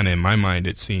it kind of, in my mind,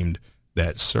 it seemed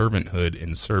that servanthood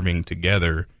and serving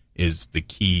together is the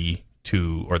key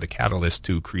to, or the catalyst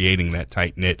to creating that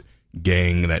tight-knit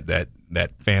gang, that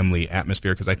family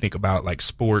atmosphere. Because I think about like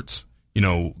sports,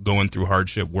 going through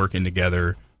hardship, working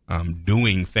together,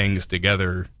 doing things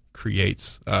together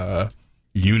creates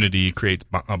unity, creates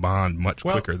a bond much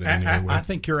quicker than any other way. I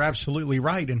think you're absolutely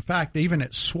right. In fact, even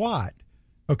at SWAT,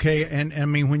 okay, and I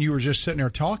mean, when you were just sitting there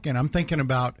talking, I'm thinking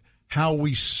about how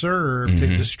we serve to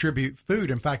distribute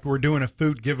food. In fact, we're doing a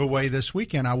food giveaway this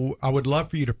weekend. I would love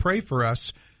for you to pray for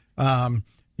us, on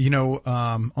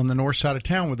the north side of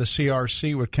town with the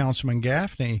CRC with Councilman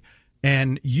Gaffney.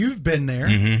 And you've been there.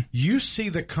 Mm-hmm. You see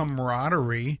the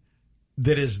camaraderie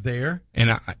that is there.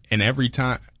 And every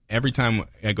time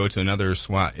I go to another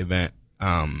SWAT event,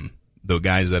 the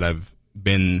guys that I've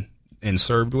been and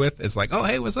served with, it's like, oh,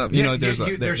 hey, what's up?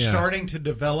 They're starting to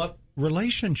develop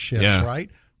relationships, right?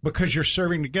 Because you're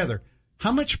serving together.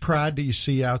 how much pride do you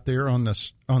see out there on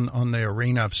the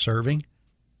arena of serving?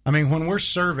 I mean, when we're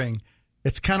serving,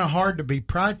 it's kind of hard to be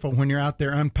prideful when you're out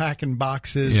there unpacking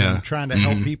boxes and trying to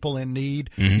help people in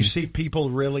need. You see people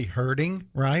really hurting,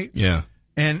 right? Yeah.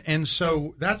 And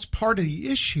so that's part of the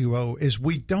issue, is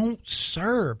we don't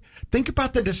serve. Think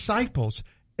about the disciples.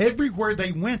 Everywhere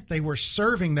they went, they were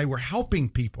serving. They were helping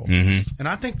people. And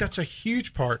I think that's a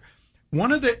huge part.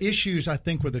 One of the issues, I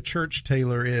think, with the church,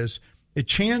 Taylor, is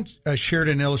Chan shared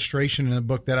an illustration in the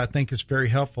book that I think is very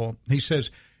helpful. He says,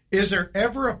 is there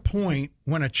ever a point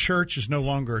when a church is no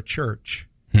longer a church?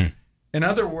 In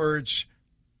other words,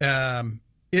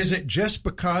 is it just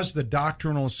because the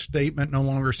doctrinal statement no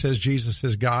longer says Jesus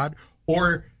is God?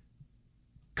 Or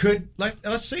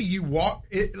let's say you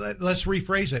let's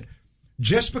rephrase it.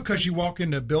 Just because you walk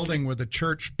into a building with a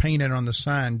church painted on the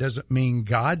sign doesn't mean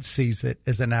God sees it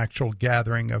as an actual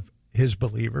gathering of his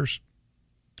believers.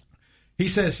 He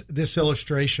says this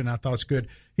illustration, I thought it's good.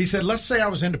 He said, let's say I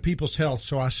was into people's health,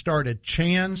 so I started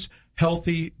Chan's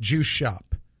Healthy Juice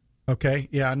Shop. Okay?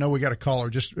 Yeah, I know we got a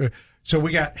caller. So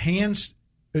we got Chan's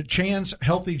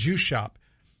Healthy Juice Shop.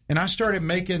 And I started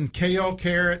making kale,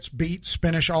 carrots, beets,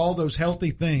 spinach, all those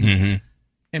healthy things.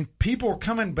 And people were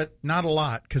coming, but not a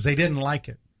lot because they didn't like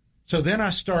it. So then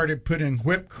I started putting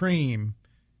whipped cream,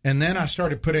 and then I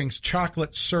started putting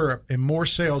chocolate syrup and more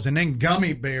sales, and then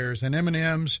gummy bears and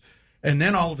M&Ms. And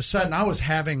then all of a sudden I was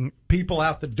having people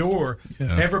out the door.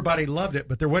 Yeah. Everybody loved it,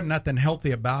 but there wasn't nothing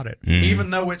healthy about it,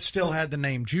 even though it still had the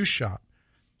name Juice Shop.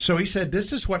 So he said,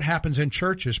 this is what happens in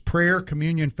churches. Prayer,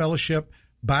 communion, fellowship,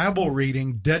 Bible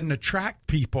reading doesn't attract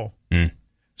people.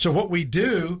 So what we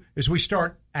do is we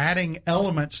start adding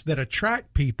elements that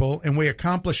attract people, and we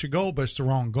accomplish a goal, but it's the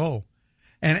wrong goal.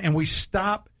 And we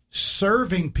stop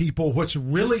serving people what's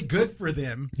really good for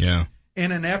them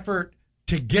in an effort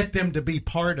to get them to be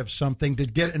part of something, to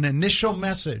get an initial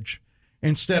message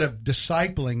instead of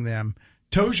discipling them.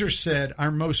 Tozer said,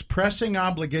 our most pressing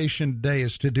obligation today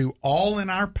is to do all in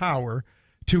our power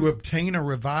to obtain a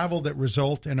revival that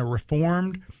results in a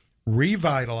reformed,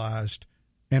 revitalized,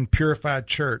 and purified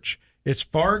church. It's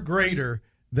far greater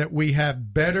that we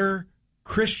have better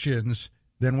Christians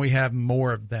than we have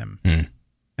more of them. And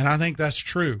I think that's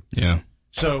true. Yeah.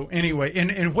 So anyway,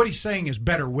 and what he's saying is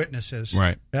better witnesses.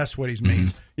 Right. That's what he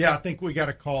means. Yeah, I think we got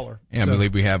a caller. Yeah, I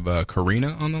believe we have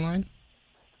Karina on the line.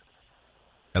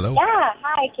 Hello? Yeah,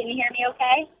 hi. Can you hear me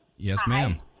okay? Yes, hi.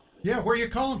 ma'am. Yeah, where are you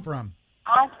calling from?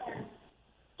 Awesome.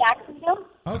 Jacksonville?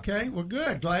 Okay, well,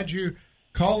 good. Glad you're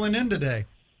calling in today.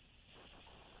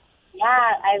 Yeah,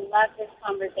 I love this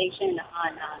conversation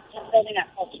on just building a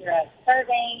culture of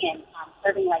serving and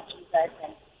serving like Jesus.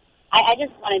 And I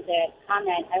just wanted to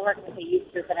comment. I work with a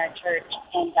youth group in our church,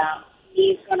 and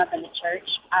me growing up in the church,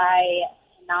 I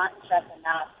cannot stress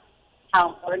enough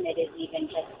how important it is even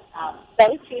just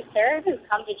those who serve, who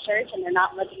come to church, and they're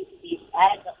not looking to be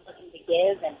fed, but looking to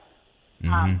give, and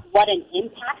what an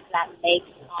impact that makes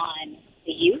on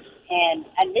the youth. And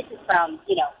this is from,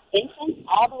 infants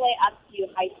all the way up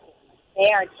to high school. They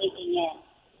are taking in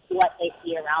what they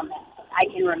see around them.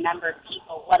 I can remember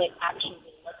people, what it actually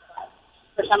looks like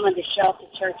for someone to show up to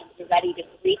church and be ready to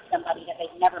greet somebody that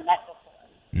they've never met before.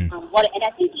 And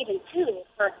I think even, too,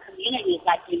 for communities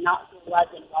that do not feel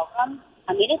loved and welcome,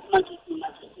 I mean, it's monkey see,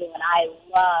 monkey do, and I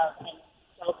love and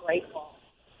so grateful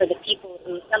for the people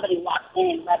who somebody walks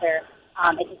in, whether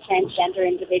it's a transgender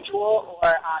individual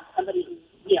or somebody who,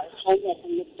 is homeless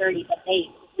and looks dirty, but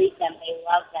they greet them, they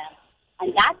love them.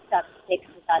 And that stuff sticks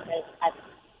with us as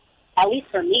at least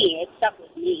for me, it stuck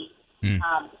with me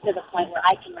to the point where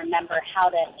I can remember how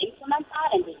to implement that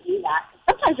and to do that.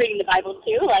 Sometimes reading the Bible,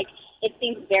 too, it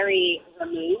seems very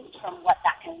removed from what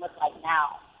that can look like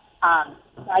now.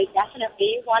 So I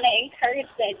definitely want to encourage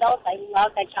the adults. I love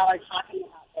that y'all are talking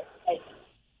about this.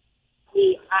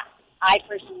 I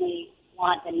personally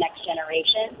want the next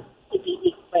generation to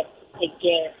be equipped to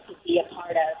give, to be a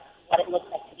part of what it looks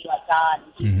like to be like God.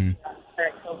 And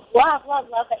so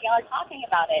love that y'all are talking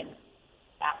about it.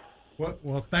 Yeah.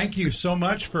 Well, thank you so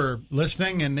much for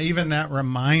listening, and even that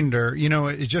reminder.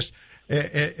 It's just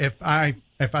if I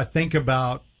think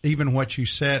about even what you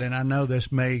said, and I know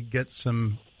this may get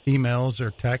some emails or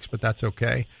texts, but that's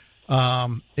okay.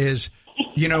 I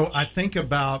think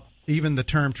about even the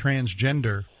term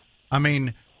transgender. I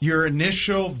mean, your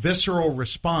initial visceral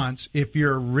response, if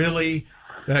you're really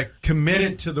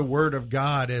committed to the Word of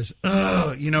God, is,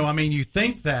 you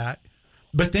think that,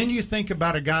 but then you think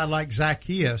about a guy like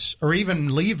Zacchaeus or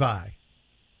even Levi.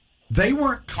 They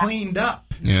weren't cleaned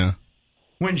up. Yeah.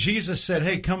 When Jesus said,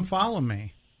 hey, come follow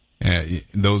me. Yeah,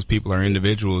 those people are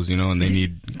individuals, and they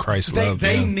need Christ's love.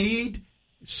 They need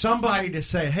somebody to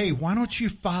say, hey, why don't you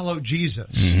follow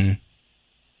Jesus? Mm-hmm.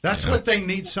 That's what they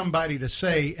need somebody to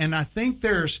say. And I think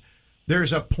there's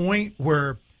a point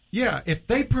where, if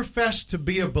they profess to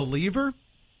be a believer,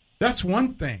 that's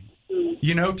one thing,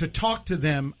 to talk to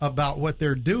them about what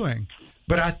they're doing.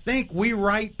 But I think we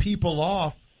write people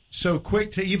off so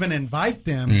quick to even invite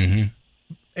them. Mm-hmm.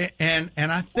 And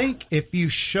I think if you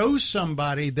show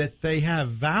somebody that they have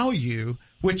value,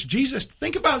 which Jesus,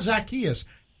 think about Zacchaeus.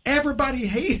 Everybody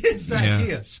hated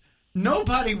Zacchaeus. Yeah.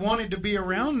 Nobody wanted to be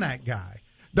around that guy.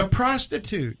 The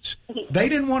prostitutes, they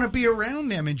didn't want to be around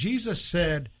them. And Jesus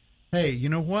said, hey, you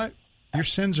know what? Your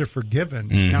sins are forgiven.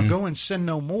 Mm-hmm. Now go and sin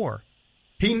no more.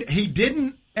 He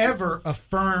didn't ever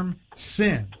affirm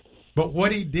sin. But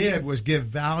what he did was give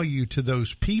value to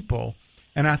those people.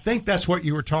 And I think that's what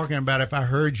you were talking about. If I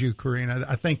heard you, Karina,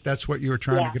 I think that's what you were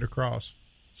trying to get across.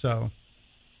 So,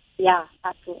 yeah,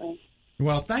 absolutely.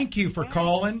 Well, thank you for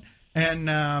calling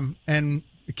and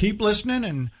keep listening,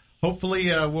 and hopefully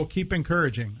we'll keep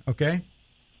encouraging. Okay.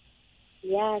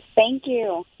 Yes, thank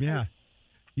you. Yeah,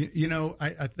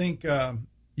 I think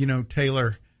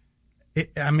Taylor.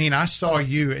 I saw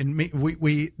you and me.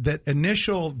 We that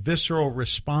initial visceral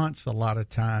response a lot of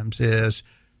times is,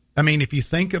 if you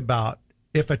think about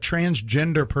if a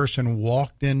transgender person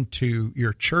walked into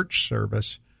your church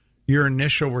service, your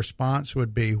initial response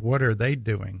would be, "What are they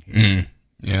doing here?"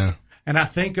 Yeah. And I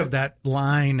think of that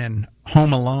line in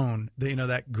Home Alone,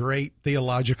 that great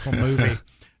theological movie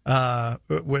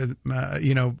with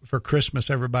for Christmas,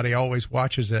 everybody always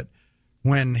watches it.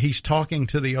 When he's talking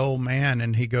to the old man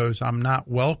and he goes, I'm not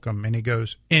welcome. And he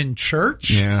goes, in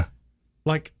church? Yeah.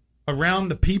 Like around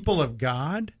the people of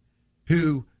God,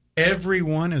 who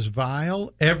everyone is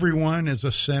vile, everyone is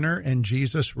a sinner, and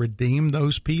Jesus redeemed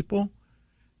those people.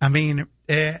 And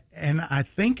I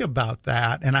think about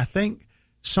that, and I think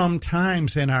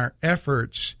sometimes in our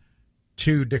efforts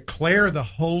to declare the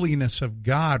holiness of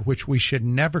God, which we should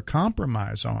never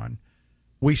compromise on,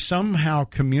 we somehow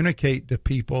communicate to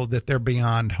people that they're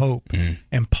beyond hope. Mm.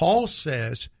 And Paul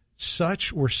says,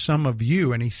 such were some of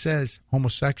you. And he says,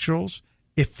 homosexuals,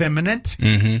 effeminate.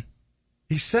 Mm-hmm.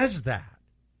 He says that.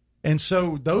 And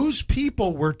so those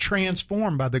people were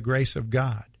transformed by the grace of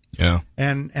God. Yeah.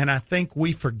 And I think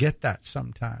we forget that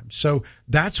sometimes. So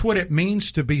that's what it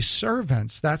means to be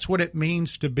servants. That's what it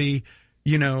means to be,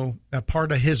 a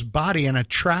part of his body, an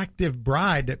attractive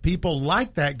bride, that people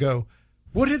like that go,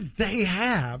 what did they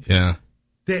have? Yeah.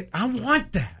 That I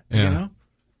want that. Yeah.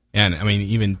 And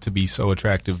even to be so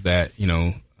attractive that,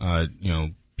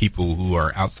 people who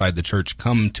are outside the church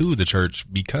come to the church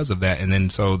because of that. And then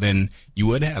you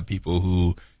would have people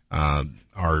who are,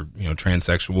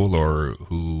 transsexual or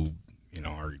who,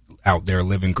 are out there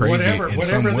living crazy.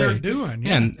 Whatever they're doing.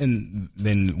 Yeah. And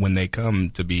then when they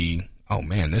come to be, oh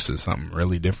man, this is something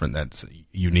really different that's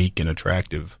unique and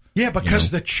attractive. Yeah,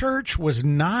 because the church was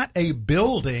not a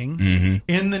building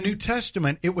in the New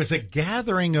Testament. It was a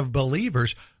gathering of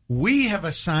believers. We have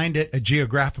assigned it a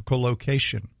geographical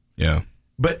location. Yeah.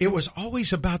 But it was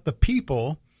always about the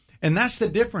people, and that's the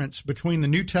difference between the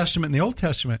New Testament and the Old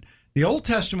Testament. The Old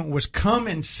Testament was come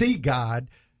and see God.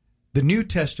 The New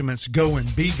Testament's go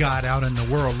and be God out in the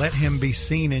world. Let him be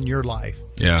seen in your life.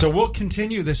 Yeah. So we'll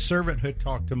continue this servanthood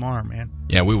talk tomorrow, man.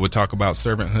 Yeah, we will talk about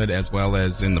servanthood as well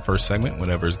as in the first segment,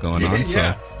 whatever's going on.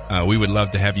 Yeah. So we would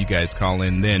love to have you guys call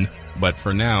in then. But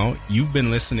for now, you've been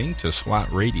listening to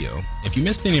SWAT Radio. If you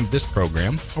missed any of this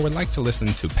program or would like to listen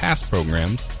to past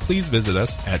programs, please visit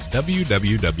us at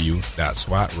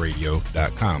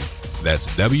www.swatradio.com. That's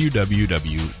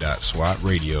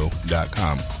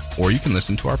www.swatradio.com. Or you can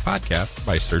listen to our podcast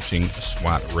by searching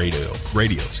SWAT Radio.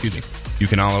 You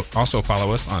can also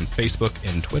follow us on Facebook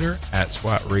and Twitter at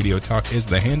SWAT Radio Talk is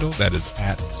the handle. That is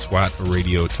at SWAT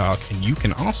Radio Talk. And you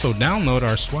can also download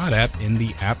our SWAT app in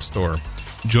the App Store.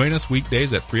 Join us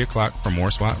weekdays at 3 o'clock for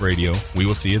more SWAT Radio. We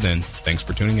will see you then. Thanks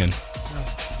for tuning in.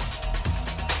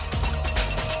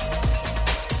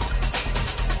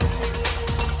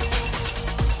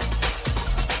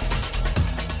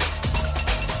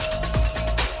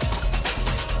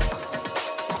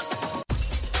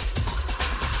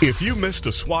 If you missed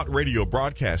a SWAT Radio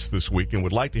broadcast this week and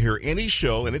would like to hear any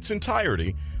show in its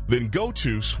entirety, then go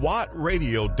to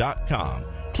SWATradio.com.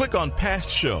 Click on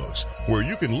past shows where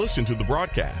you can listen to the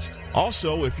broadcast.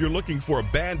 Also, if you're looking for a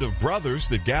band of brothers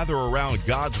that gather around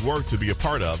God's Word to be a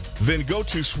part of, then go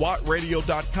to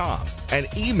SWATradio.com and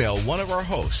email one of our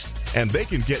hosts, and they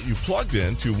can get you plugged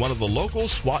in to one of the local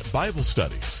SWAT Bible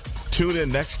studies. Tune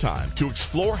in next time to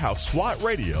explore how SWAT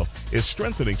Radio is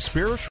strengthening spiritual